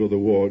 3 years of the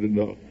war did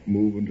not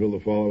move until the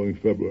following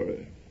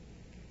February.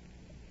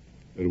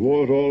 As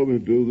wars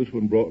always do, this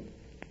one brought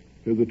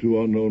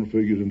hitherto unknown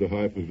figures into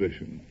high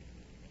position.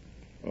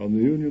 On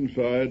the Union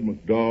side,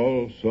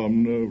 McDowell,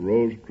 Sumner,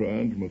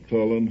 Rosecrans,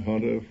 McClellan,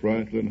 Hunter,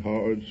 Franklin,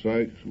 Howard,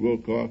 Sykes,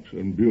 Wilcox,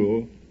 and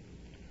Buell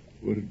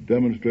were to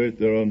demonstrate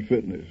their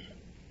unfitness.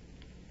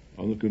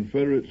 On the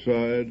Confederate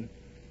side,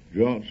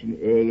 Johnson,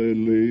 Early,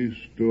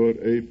 Lee, Stuart,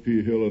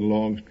 A.P. Hill, and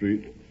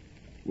Longstreet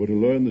were to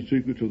learn the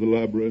secrets of the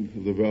labyrinth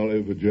of the Valley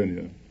of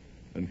Virginia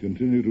and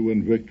continue to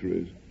win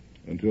victories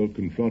until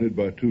confronted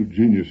by two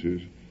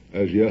geniuses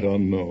as yet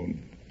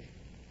unknown.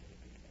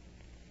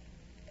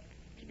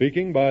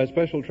 Speaking by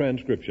special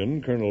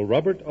transcription, Colonel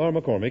Robert R.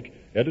 McCormick,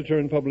 editor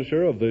and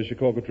publisher of the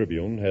Chicago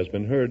Tribune, has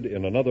been heard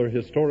in another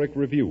historic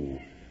review,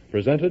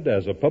 presented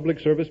as a public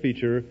service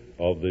feature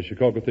of the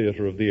Chicago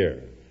Theater of the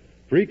Air.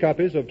 Free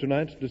copies of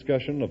tonight's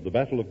discussion of the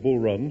Battle of Bull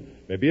Run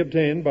may be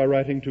obtained by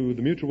writing to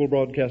the Mutual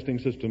Broadcasting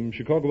System,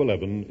 Chicago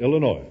 11,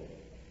 Illinois.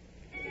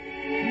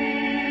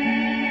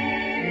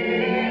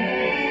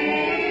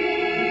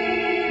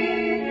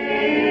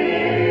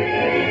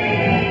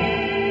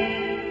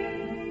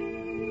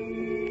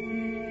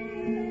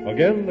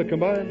 Again, the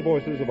combined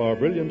voices of our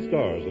brilliant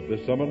stars of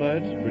this summer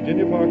night,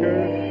 Virginia Parker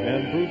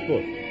and Bruce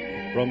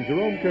Foote. From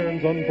Jerome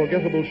Kern's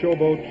unforgettable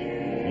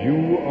showboat,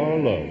 You Are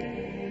Love.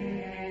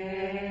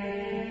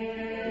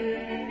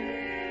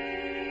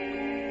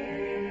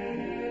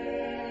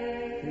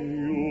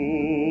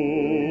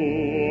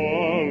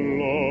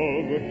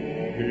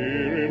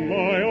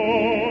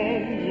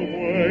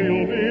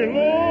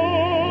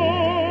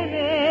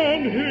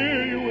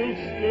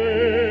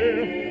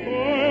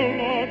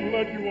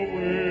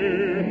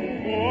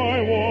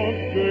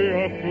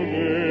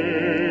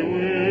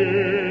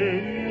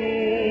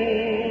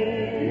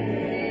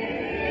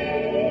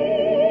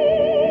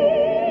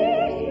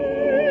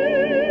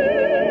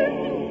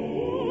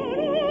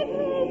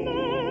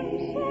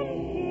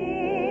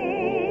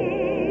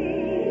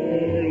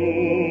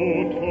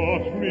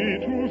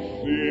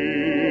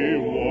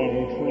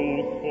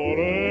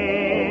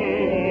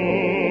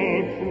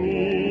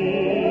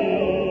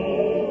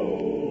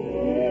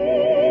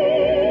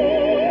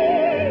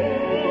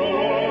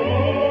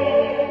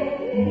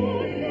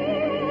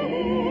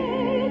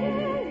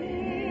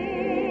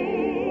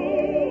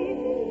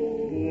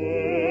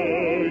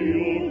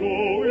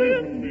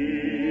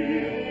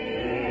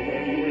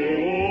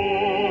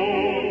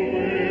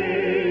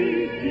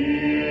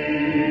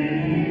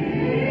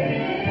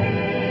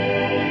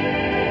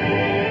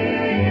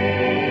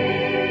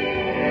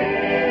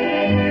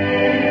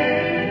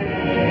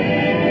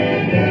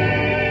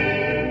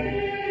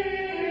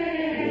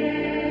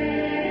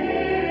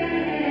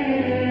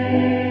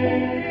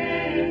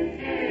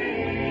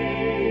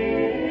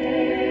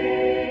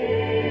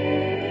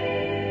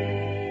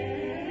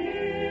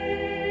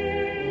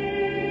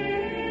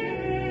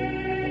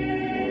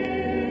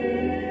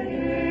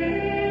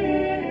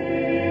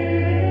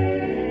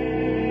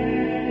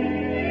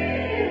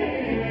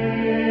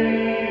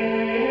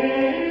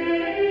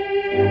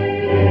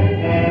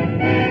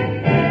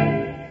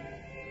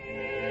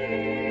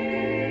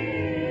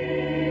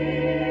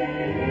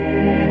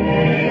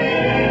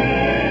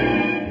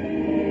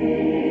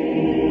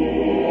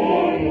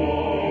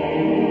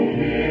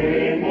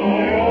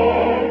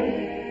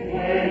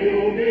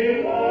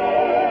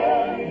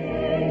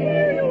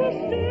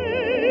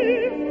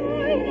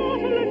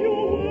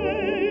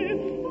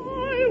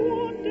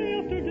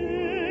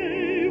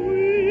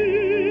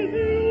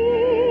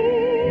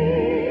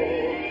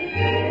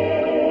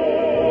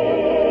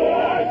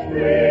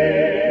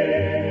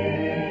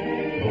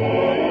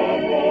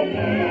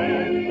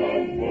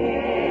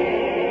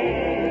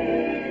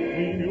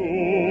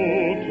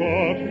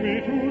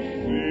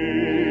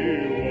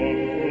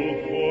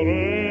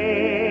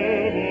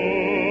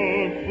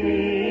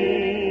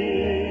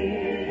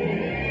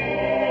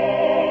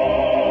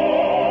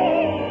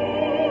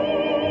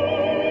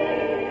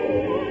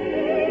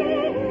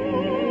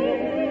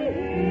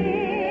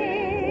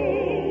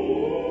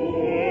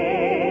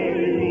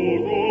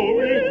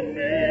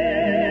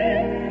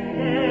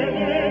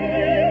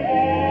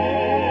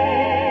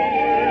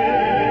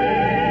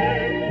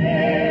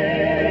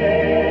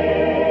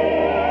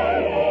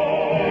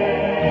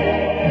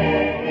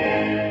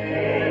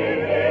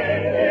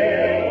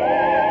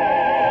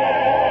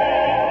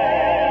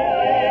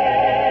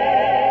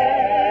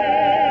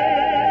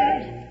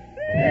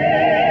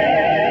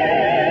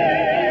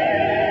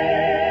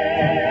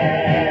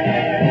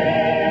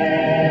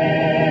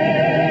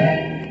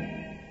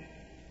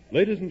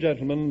 Ladies and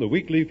gentlemen, the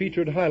weekly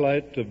featured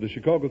highlight of the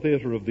Chicago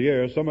Theater of the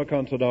Air Summer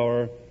Concert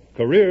Hour,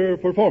 Career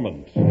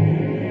Performance.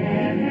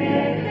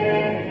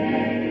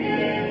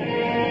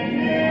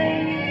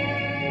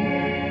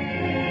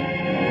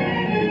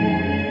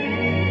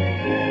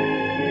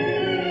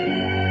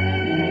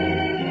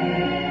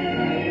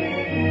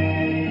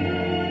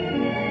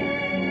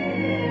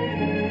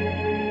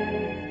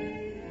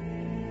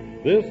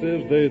 This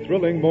is the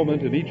thrilling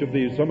moment in each of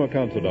these summer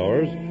concert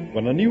hours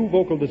when a new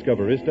vocal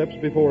discovery steps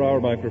before our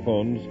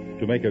microphones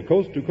to make a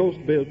coast-to-coast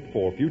bid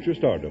for future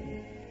stardom,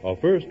 a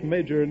first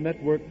major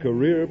network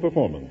career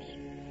performance.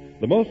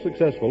 The most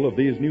successful of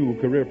these new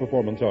career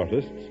performance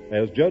artists,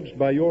 as judged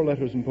by your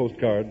letters and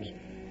postcards,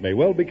 may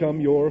well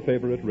become your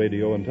favorite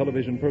radio and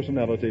television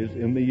personalities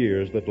in the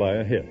years that lie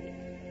ahead.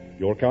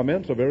 Your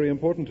comments are very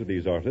important to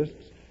these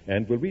artists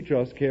and will reach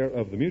us care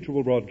of the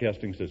Mutual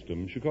Broadcasting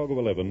System, Chicago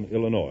 11,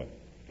 Illinois.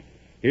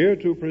 Here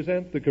to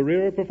present the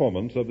career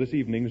performance of this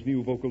evening's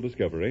new vocal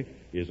discovery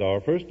is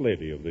our First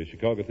Lady of the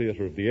Chicago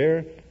Theater of the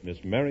Air,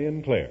 Miss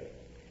Marion Clare.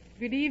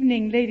 Good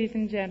evening, ladies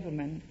and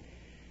gentlemen.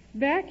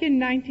 Back in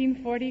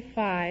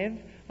 1945,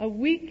 a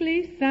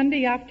weekly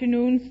Sunday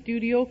afternoon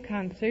studio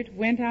concert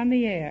went on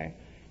the air,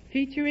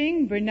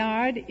 featuring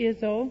Bernard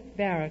Izzo,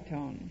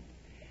 baritone.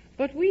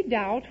 But we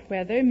doubt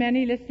whether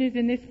many listeners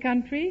in this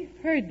country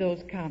heard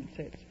those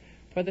concerts,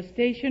 for the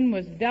station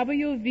was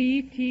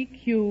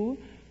WVTQ,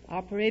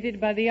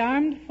 operated by the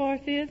Armed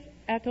Forces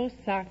at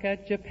Osaka,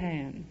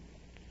 Japan.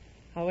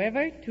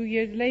 However, 2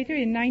 years later,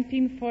 in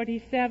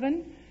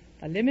 1947,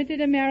 a limited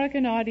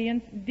American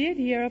audience did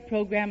hear a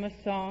program of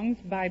songs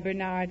by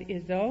Bernard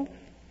Izzo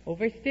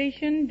over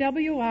station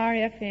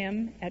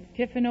WRFM at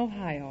Tiffin,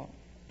 Ohio.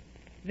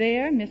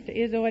 There, Mr.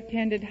 Izzo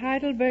attended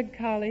Heidelberg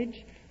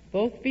College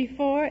both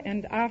before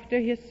and after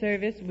his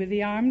service with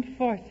the Armed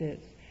Forces,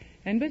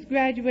 and was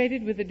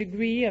graduated with a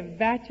degree of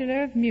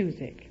Bachelor of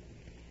Music.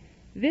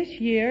 This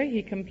year,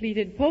 he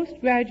completed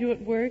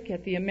postgraduate work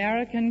at the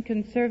American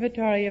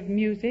Conservatory of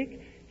Music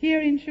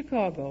here in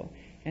Chicago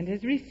and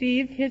has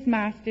received his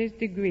master's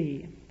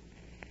degree.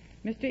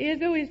 Mr.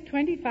 Izzo is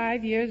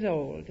 25 years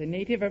old, a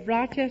native of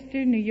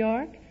Rochester, New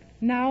York,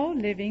 now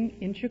living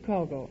in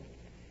Chicago.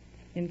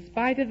 In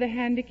spite of the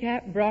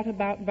handicap brought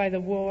about by the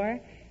war,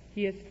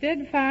 he has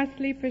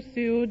steadfastly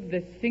pursued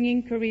the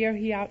singing career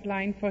he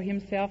outlined for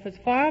himself as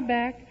far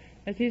back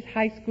as his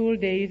high school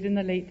days in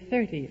the late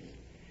 30s.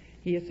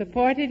 He has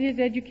supported his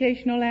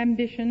educational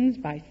ambitions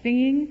by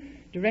singing,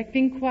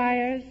 directing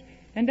choirs,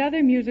 and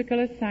other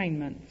musical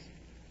assignments.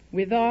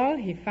 Withal,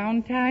 he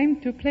found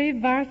time to play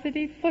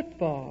varsity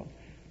football,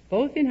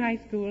 both in high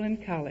school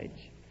and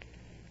college.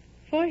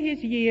 For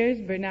his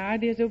years, Bernard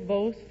Izzo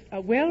boasts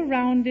a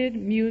well-rounded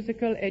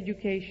musical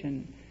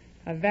education,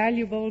 a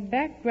valuable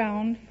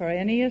background for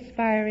any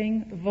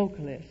aspiring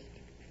vocalist.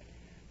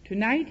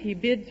 Tonight, he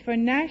bids for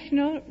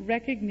national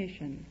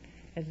recognition,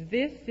 as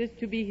this is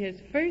to be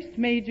his first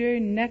major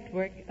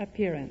network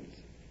appearance.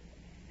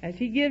 As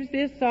he gives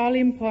this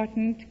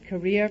all-important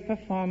career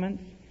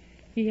performance,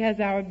 he has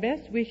our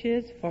best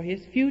wishes for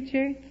his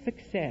future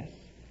success.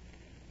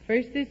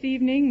 First this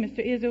evening,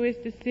 Mr. Izzo is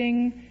to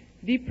sing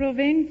Di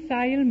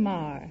Provenza il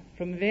Mar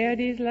from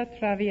Verdi's La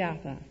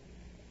Traviata.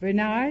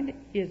 Bernard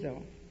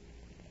Izzo.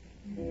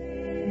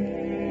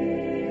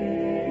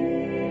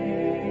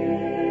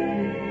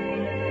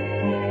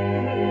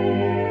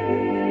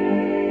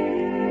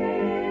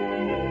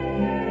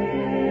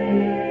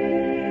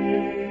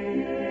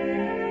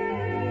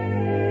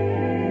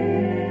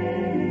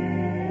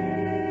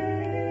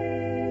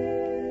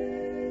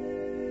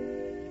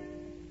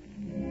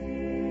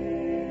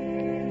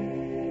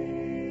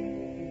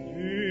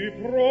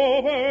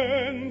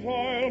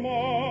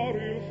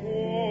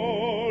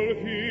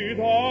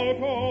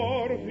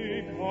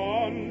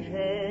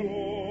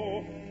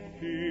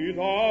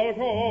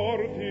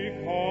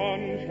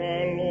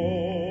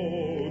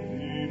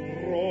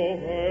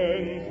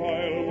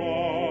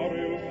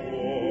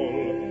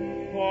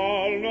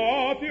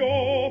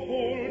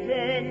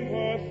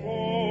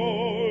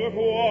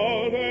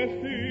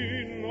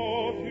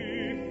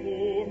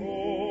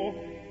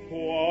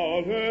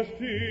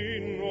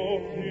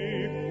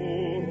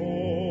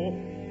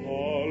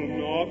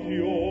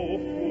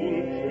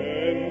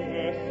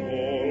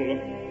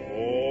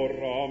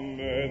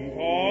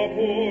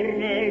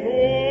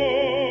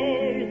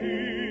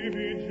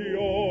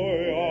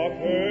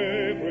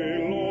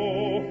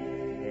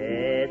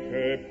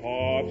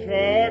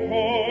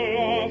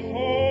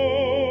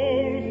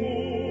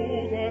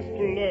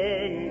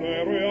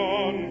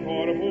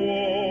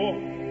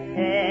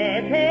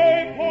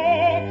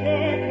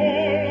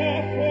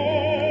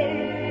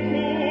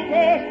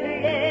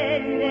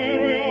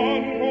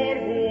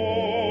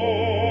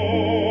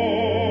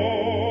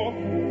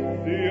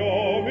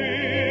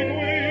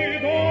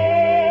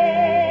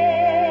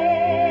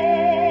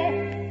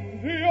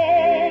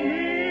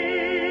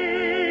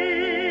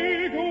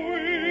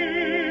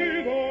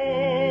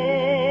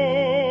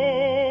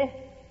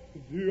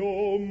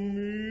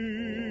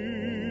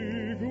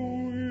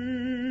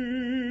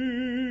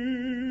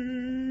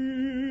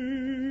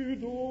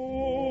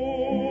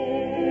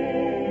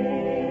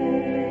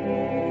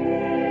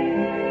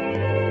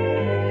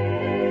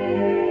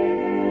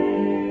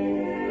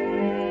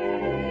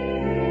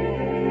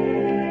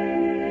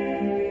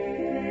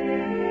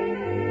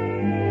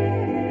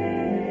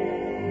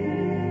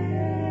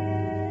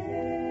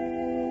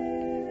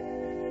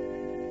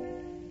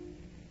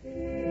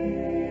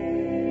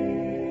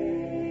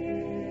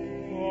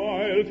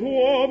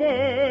 tuo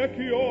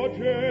vecchio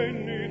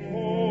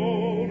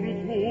genitor,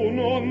 tu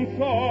non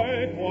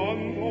sai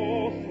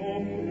quanto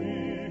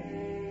soffrì,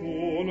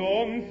 tu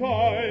non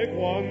sai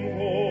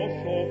quanto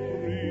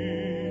soffrì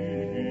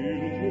il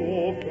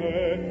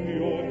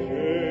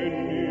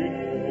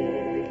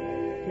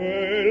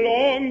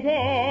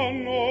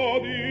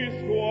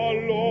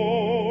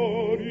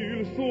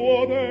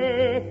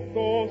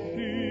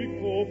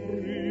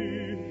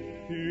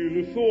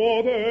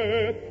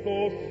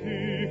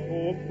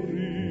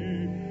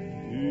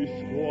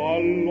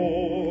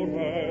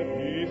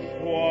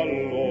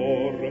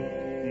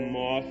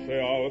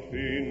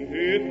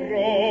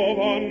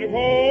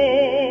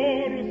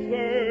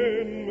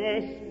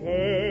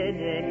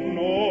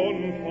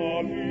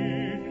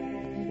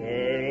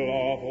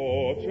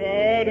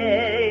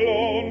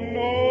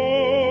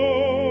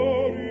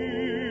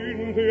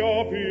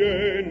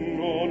copie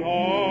non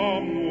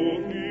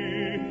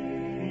amuti,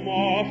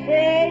 ma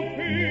sol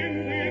fin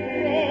ti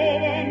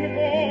trova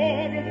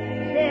ancor,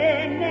 se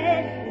ne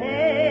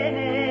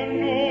speme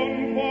non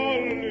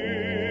falli.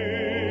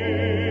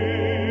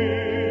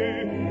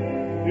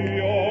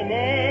 Dio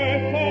me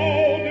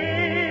saudi,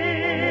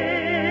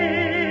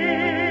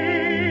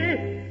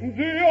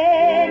 Dio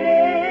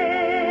me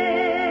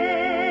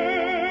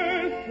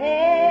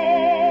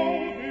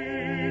saudi,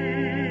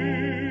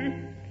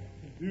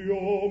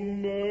 Dio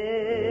me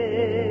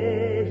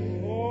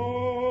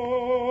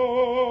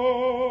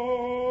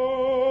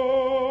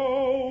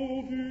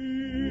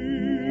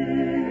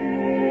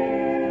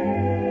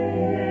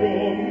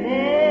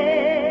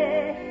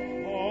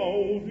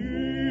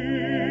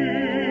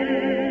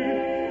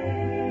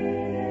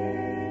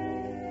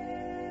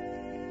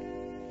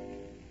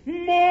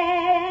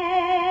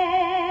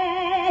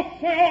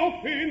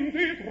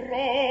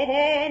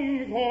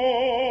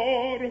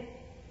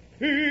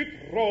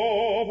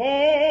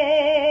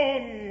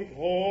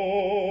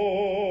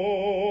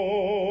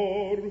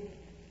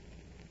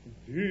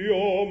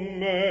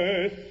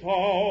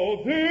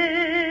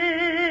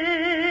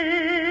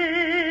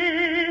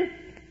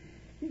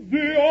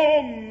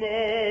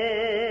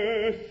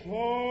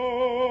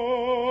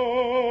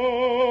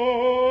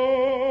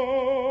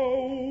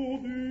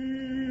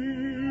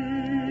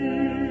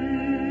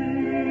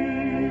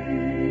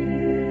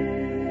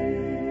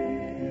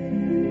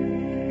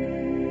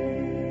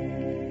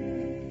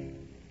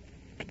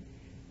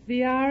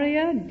The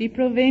aria Di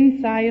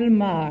Provenza il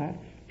Mar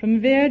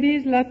from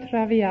Verdi's La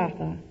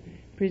Traviata,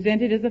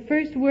 presented as the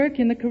first work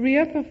in the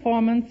career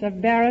performance of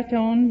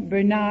baritone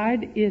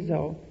Bernard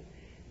Izzo.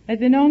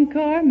 As an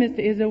encore, Mr.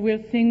 Izzo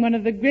will sing one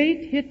of the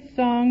great hit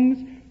songs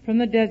from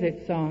the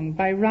Desert Song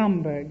by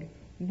Romberg,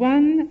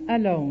 One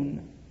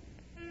Alone.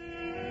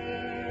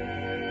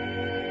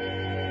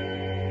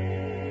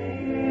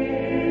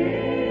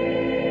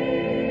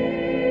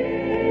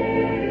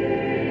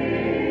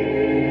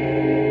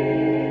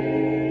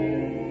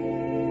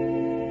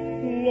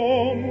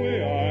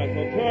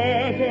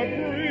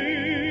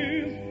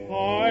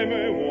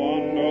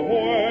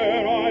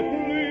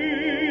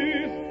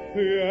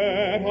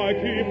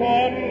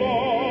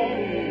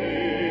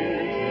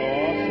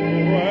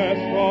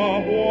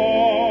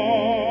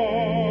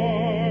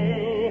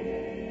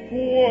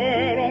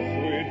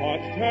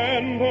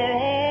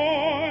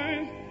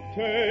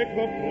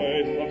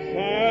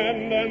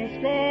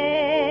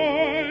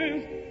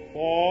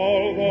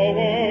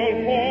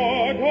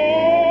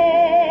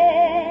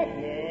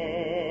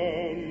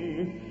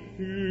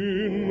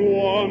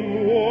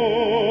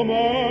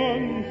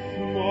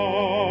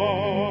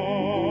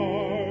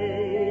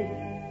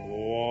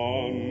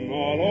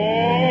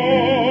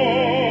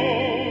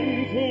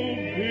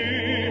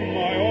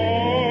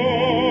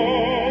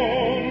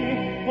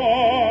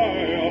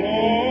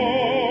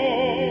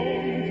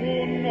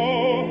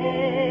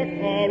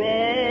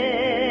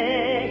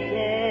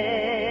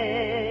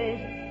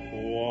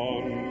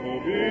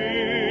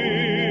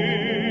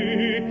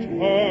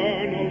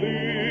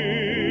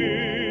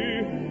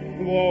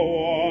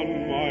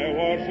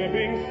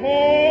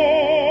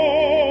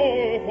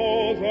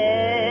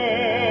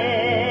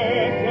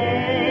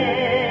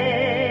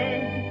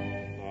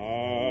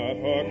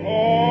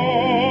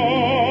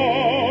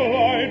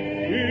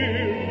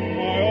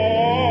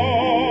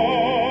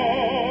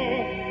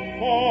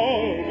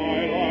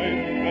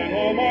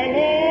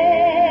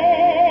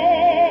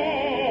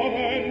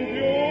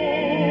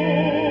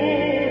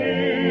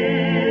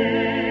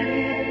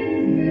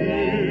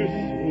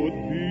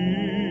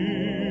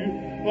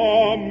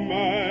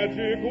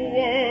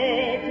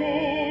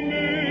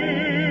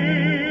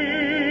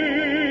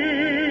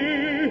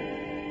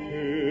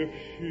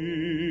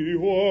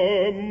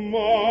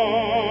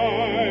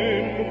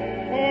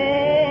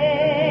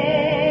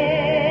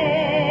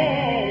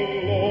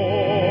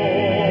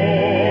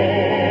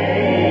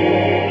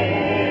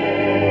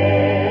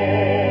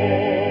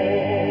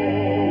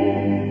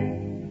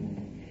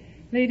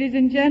 Ladies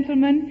and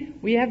gentlemen,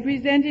 we have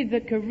presented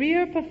the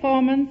career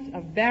performance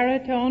of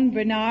baritone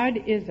Bernard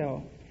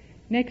Izzo.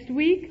 Next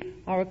week,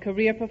 our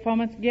career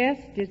performance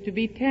guest is to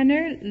be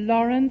tenor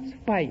Lawrence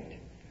White.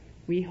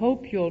 We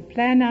hope you'll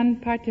plan on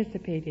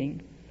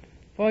participating.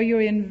 For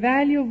your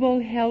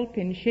invaluable help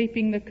in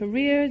shaping the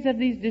careers of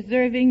these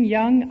deserving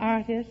young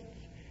artists,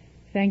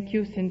 thank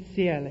you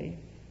sincerely.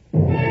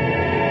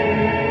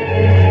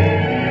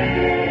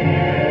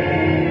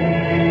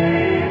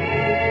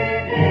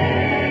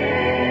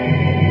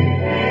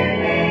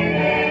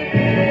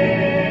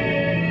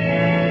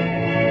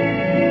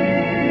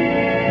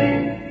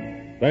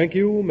 Thank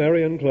you,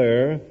 Marion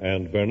Clare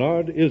and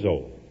Bernard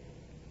Izzo.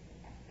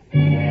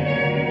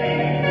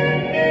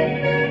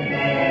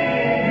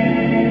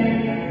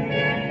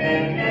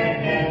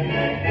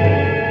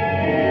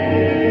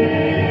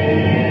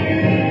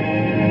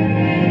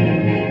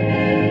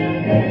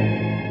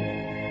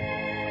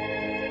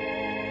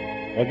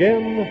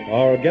 Again,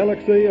 our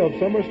galaxy of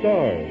summer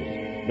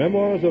stars.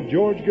 Memoirs of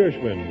George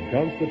Gershwin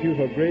constitute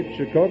a great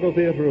Chicago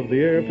Theater of the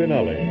Air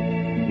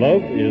finale.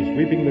 Love is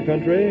Sweeping the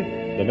Country,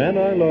 The Man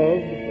I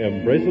Love,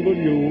 Embraceable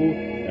You,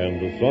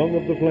 and The Song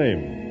of the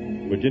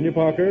Flame. Virginia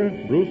Parker,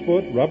 Bruce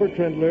Foote, Robert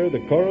Trendler, the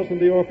chorus and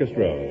the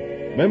orchestra.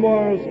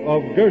 Memoirs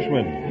of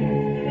Gershwin.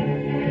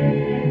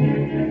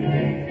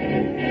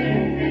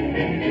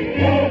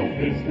 Love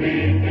is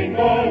sweeping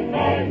the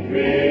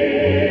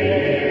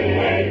country,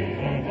 waves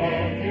are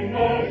hugging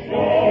the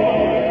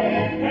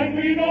shore, and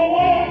we know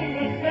all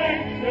the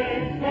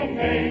Saxons from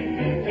Maine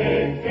to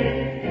Texas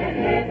have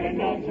never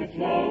known such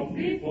love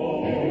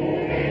before.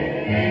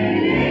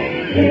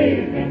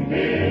 Sing and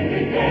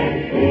living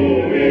and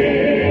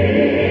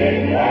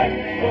cooing like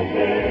the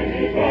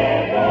burning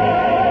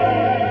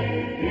brother,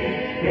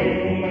 each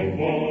girl and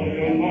boy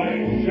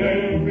alike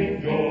sharing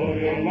joy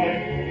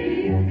alike.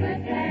 Feel the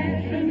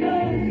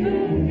national to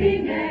be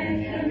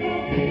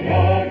national.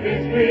 Love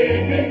is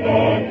sweeping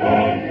the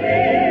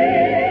country,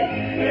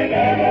 there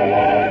never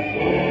was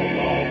so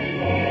much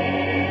love.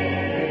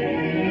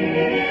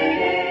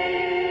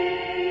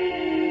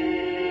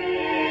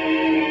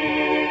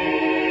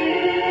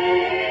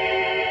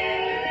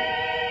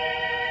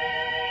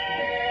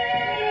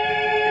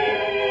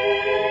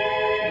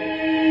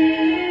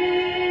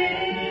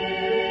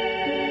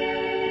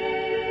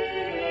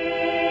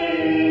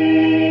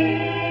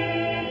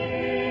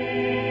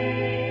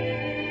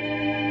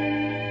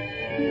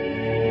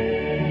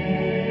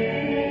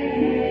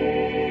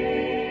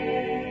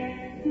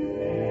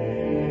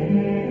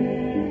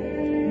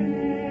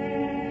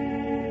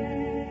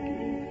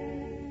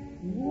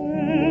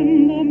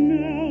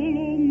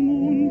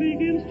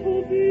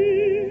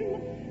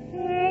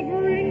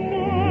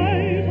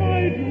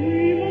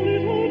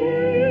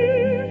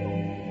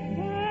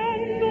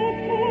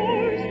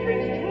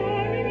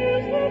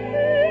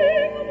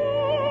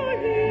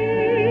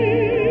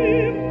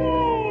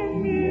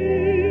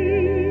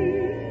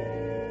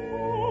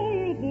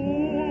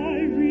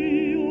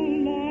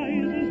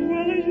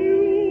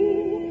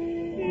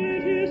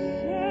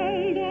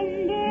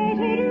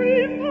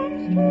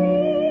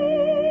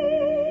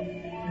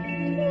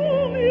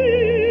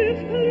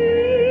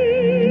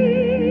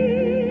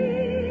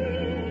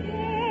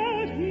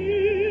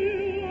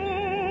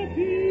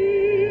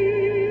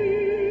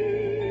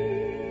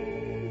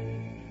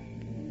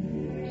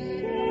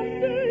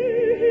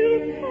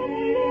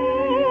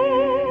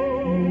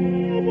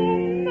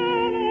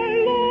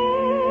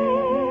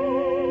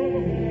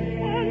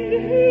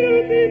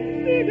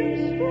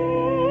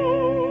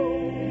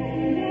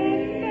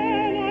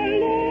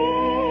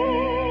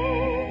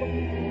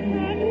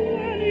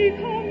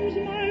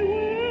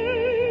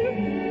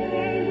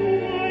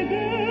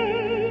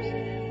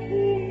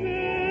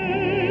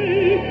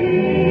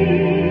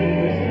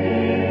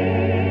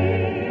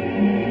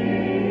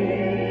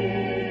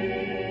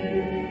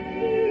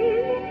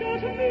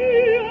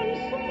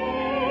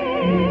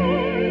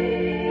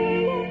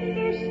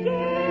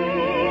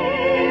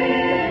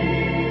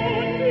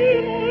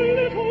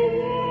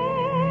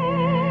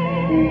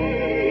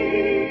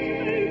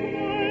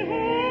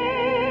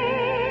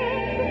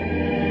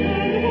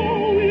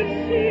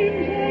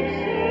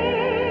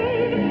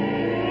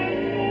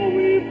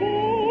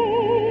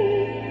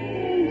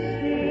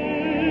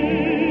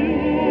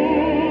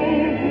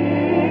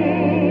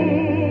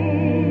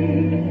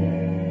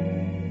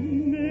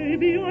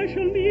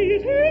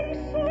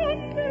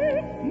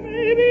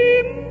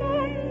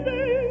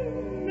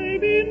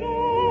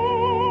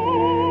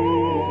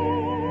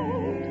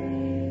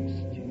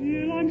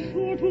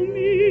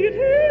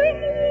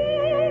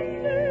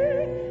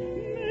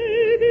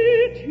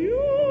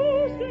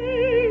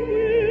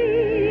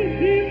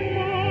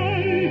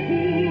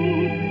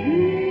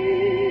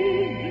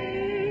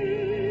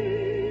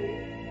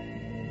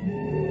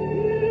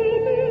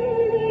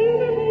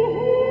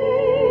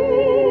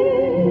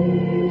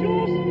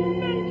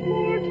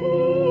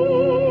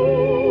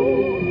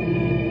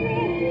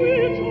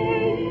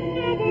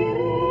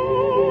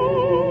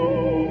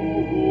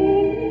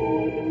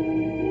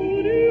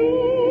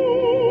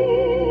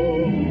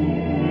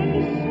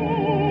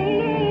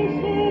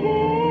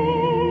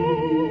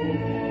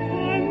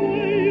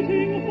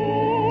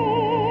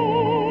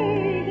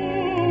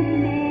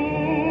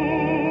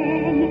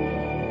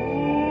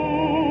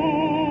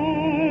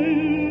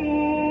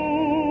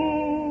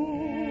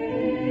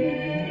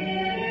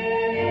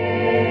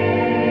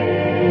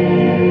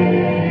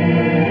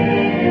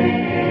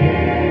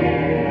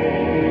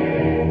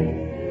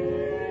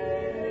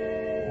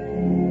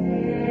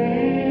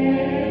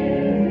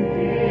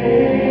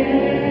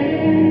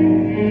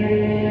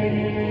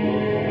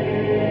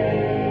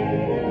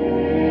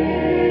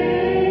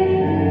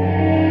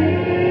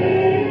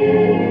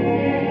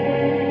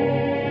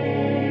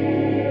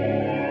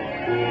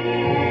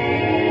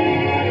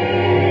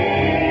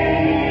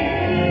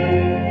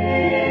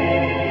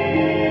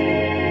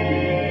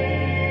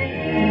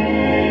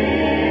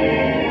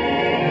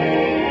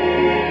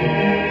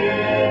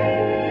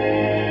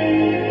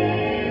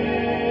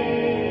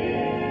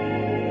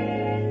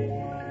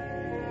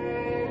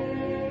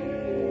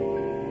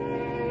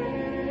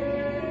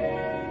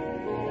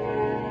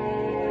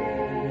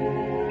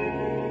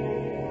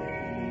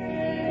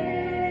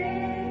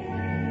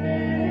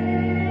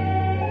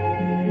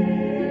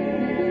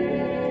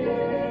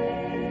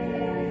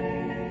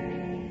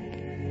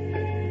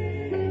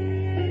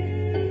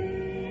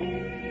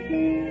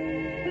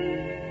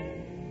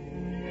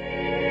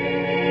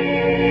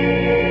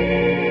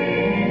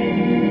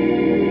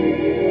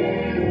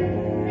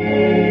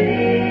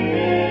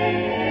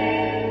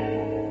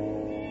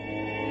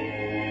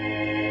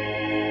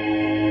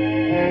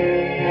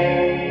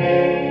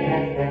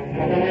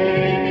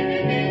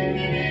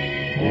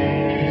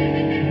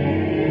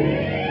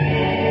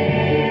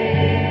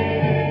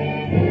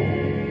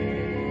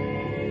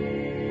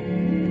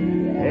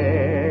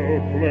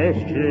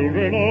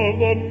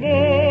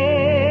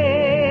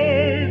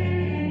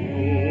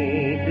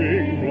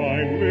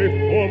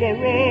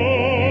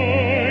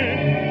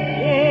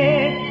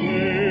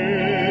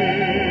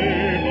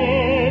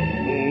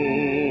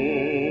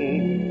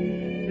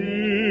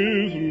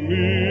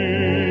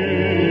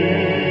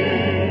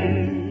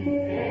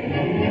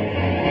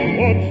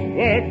 What's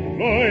that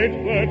light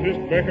that is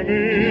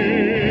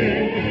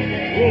beckoning?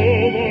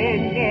 Through the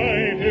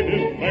night it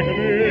is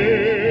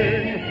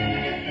beckoning.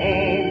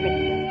 On,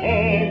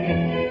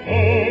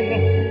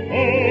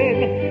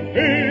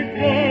 take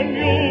the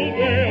new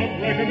day of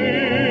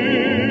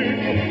reckoning.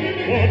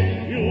 What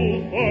new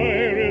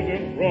fire is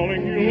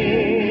enthralling you?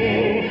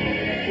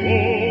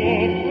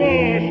 Oh,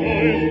 Russia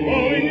is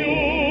calling you.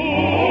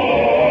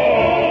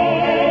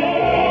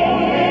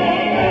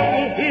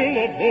 The hill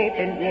of hope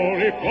and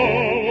glory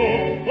follow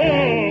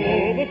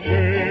the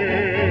train.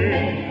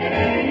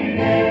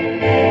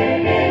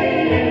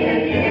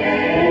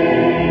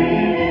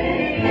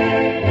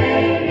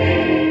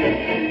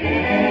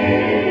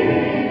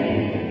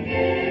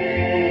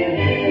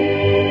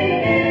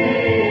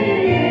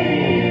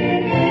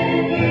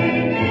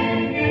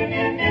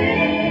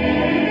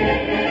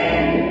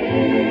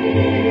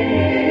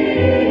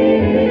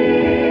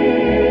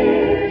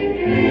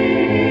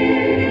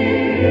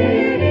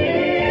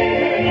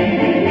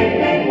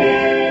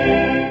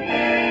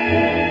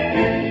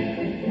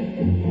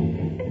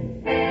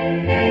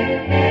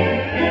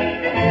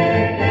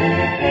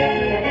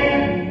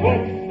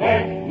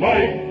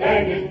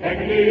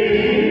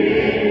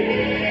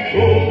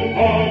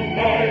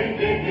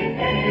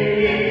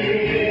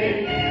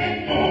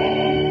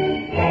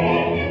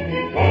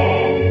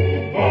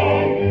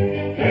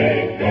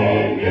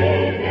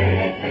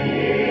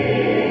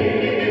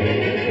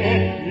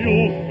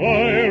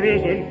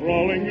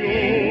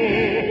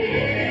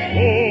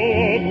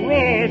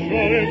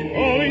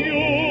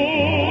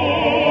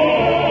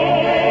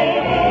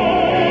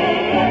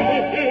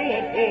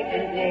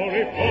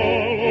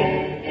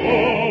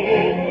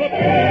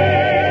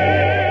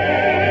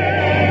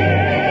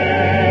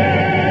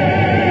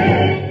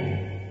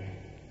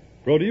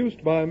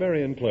 Produced by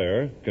Marion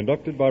Clare,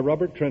 conducted by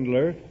Robert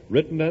Trendler,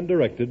 written and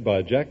directed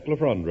by Jack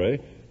LaFrandre,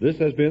 this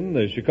has been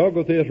the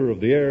Chicago Theater of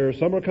the Air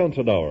Summer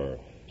Concert Hour,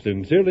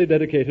 sincerely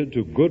dedicated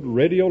to good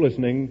radio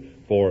listening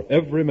for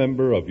every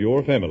member of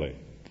your family.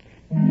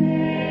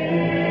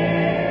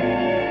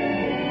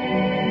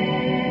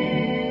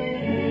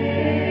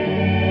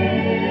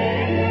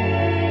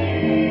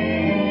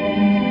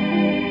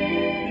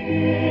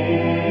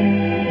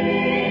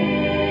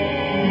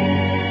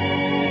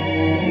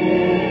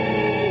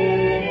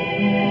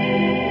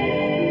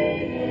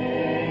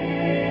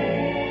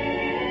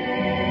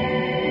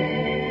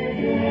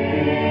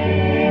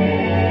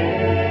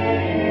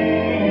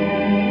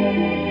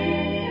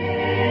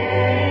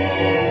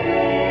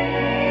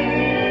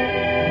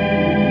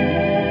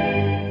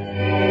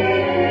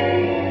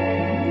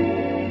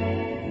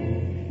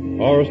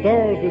 Our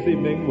stars this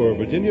evening were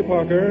Virginia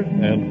Parker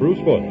and Bruce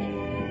Foote,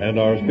 and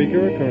our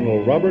speaker,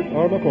 Colonel Robert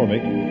R.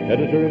 McCormick,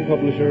 editor and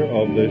publisher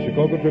of the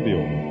Chicago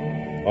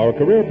Tribune. Our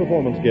career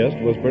performance guest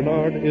was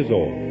Bernard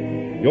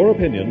Izzo. Your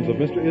opinions of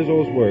Mr.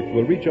 Izzo's work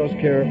will reach us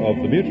care of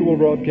the Mutual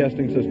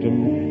Broadcasting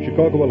System,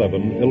 Chicago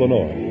 11,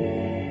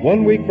 Illinois.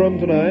 1 week from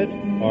tonight,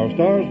 our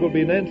stars will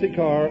be Nancy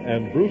Carr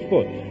and Bruce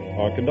Foote,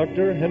 our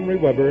conductor, Henry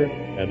Weber,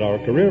 and our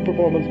career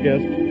performance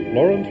guest,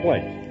 Lawrence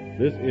White.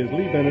 This is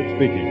Lee Bennett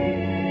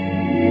speaking.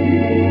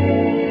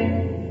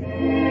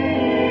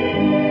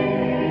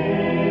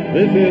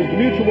 This is the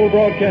Mutual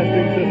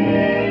Broadcasting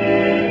System.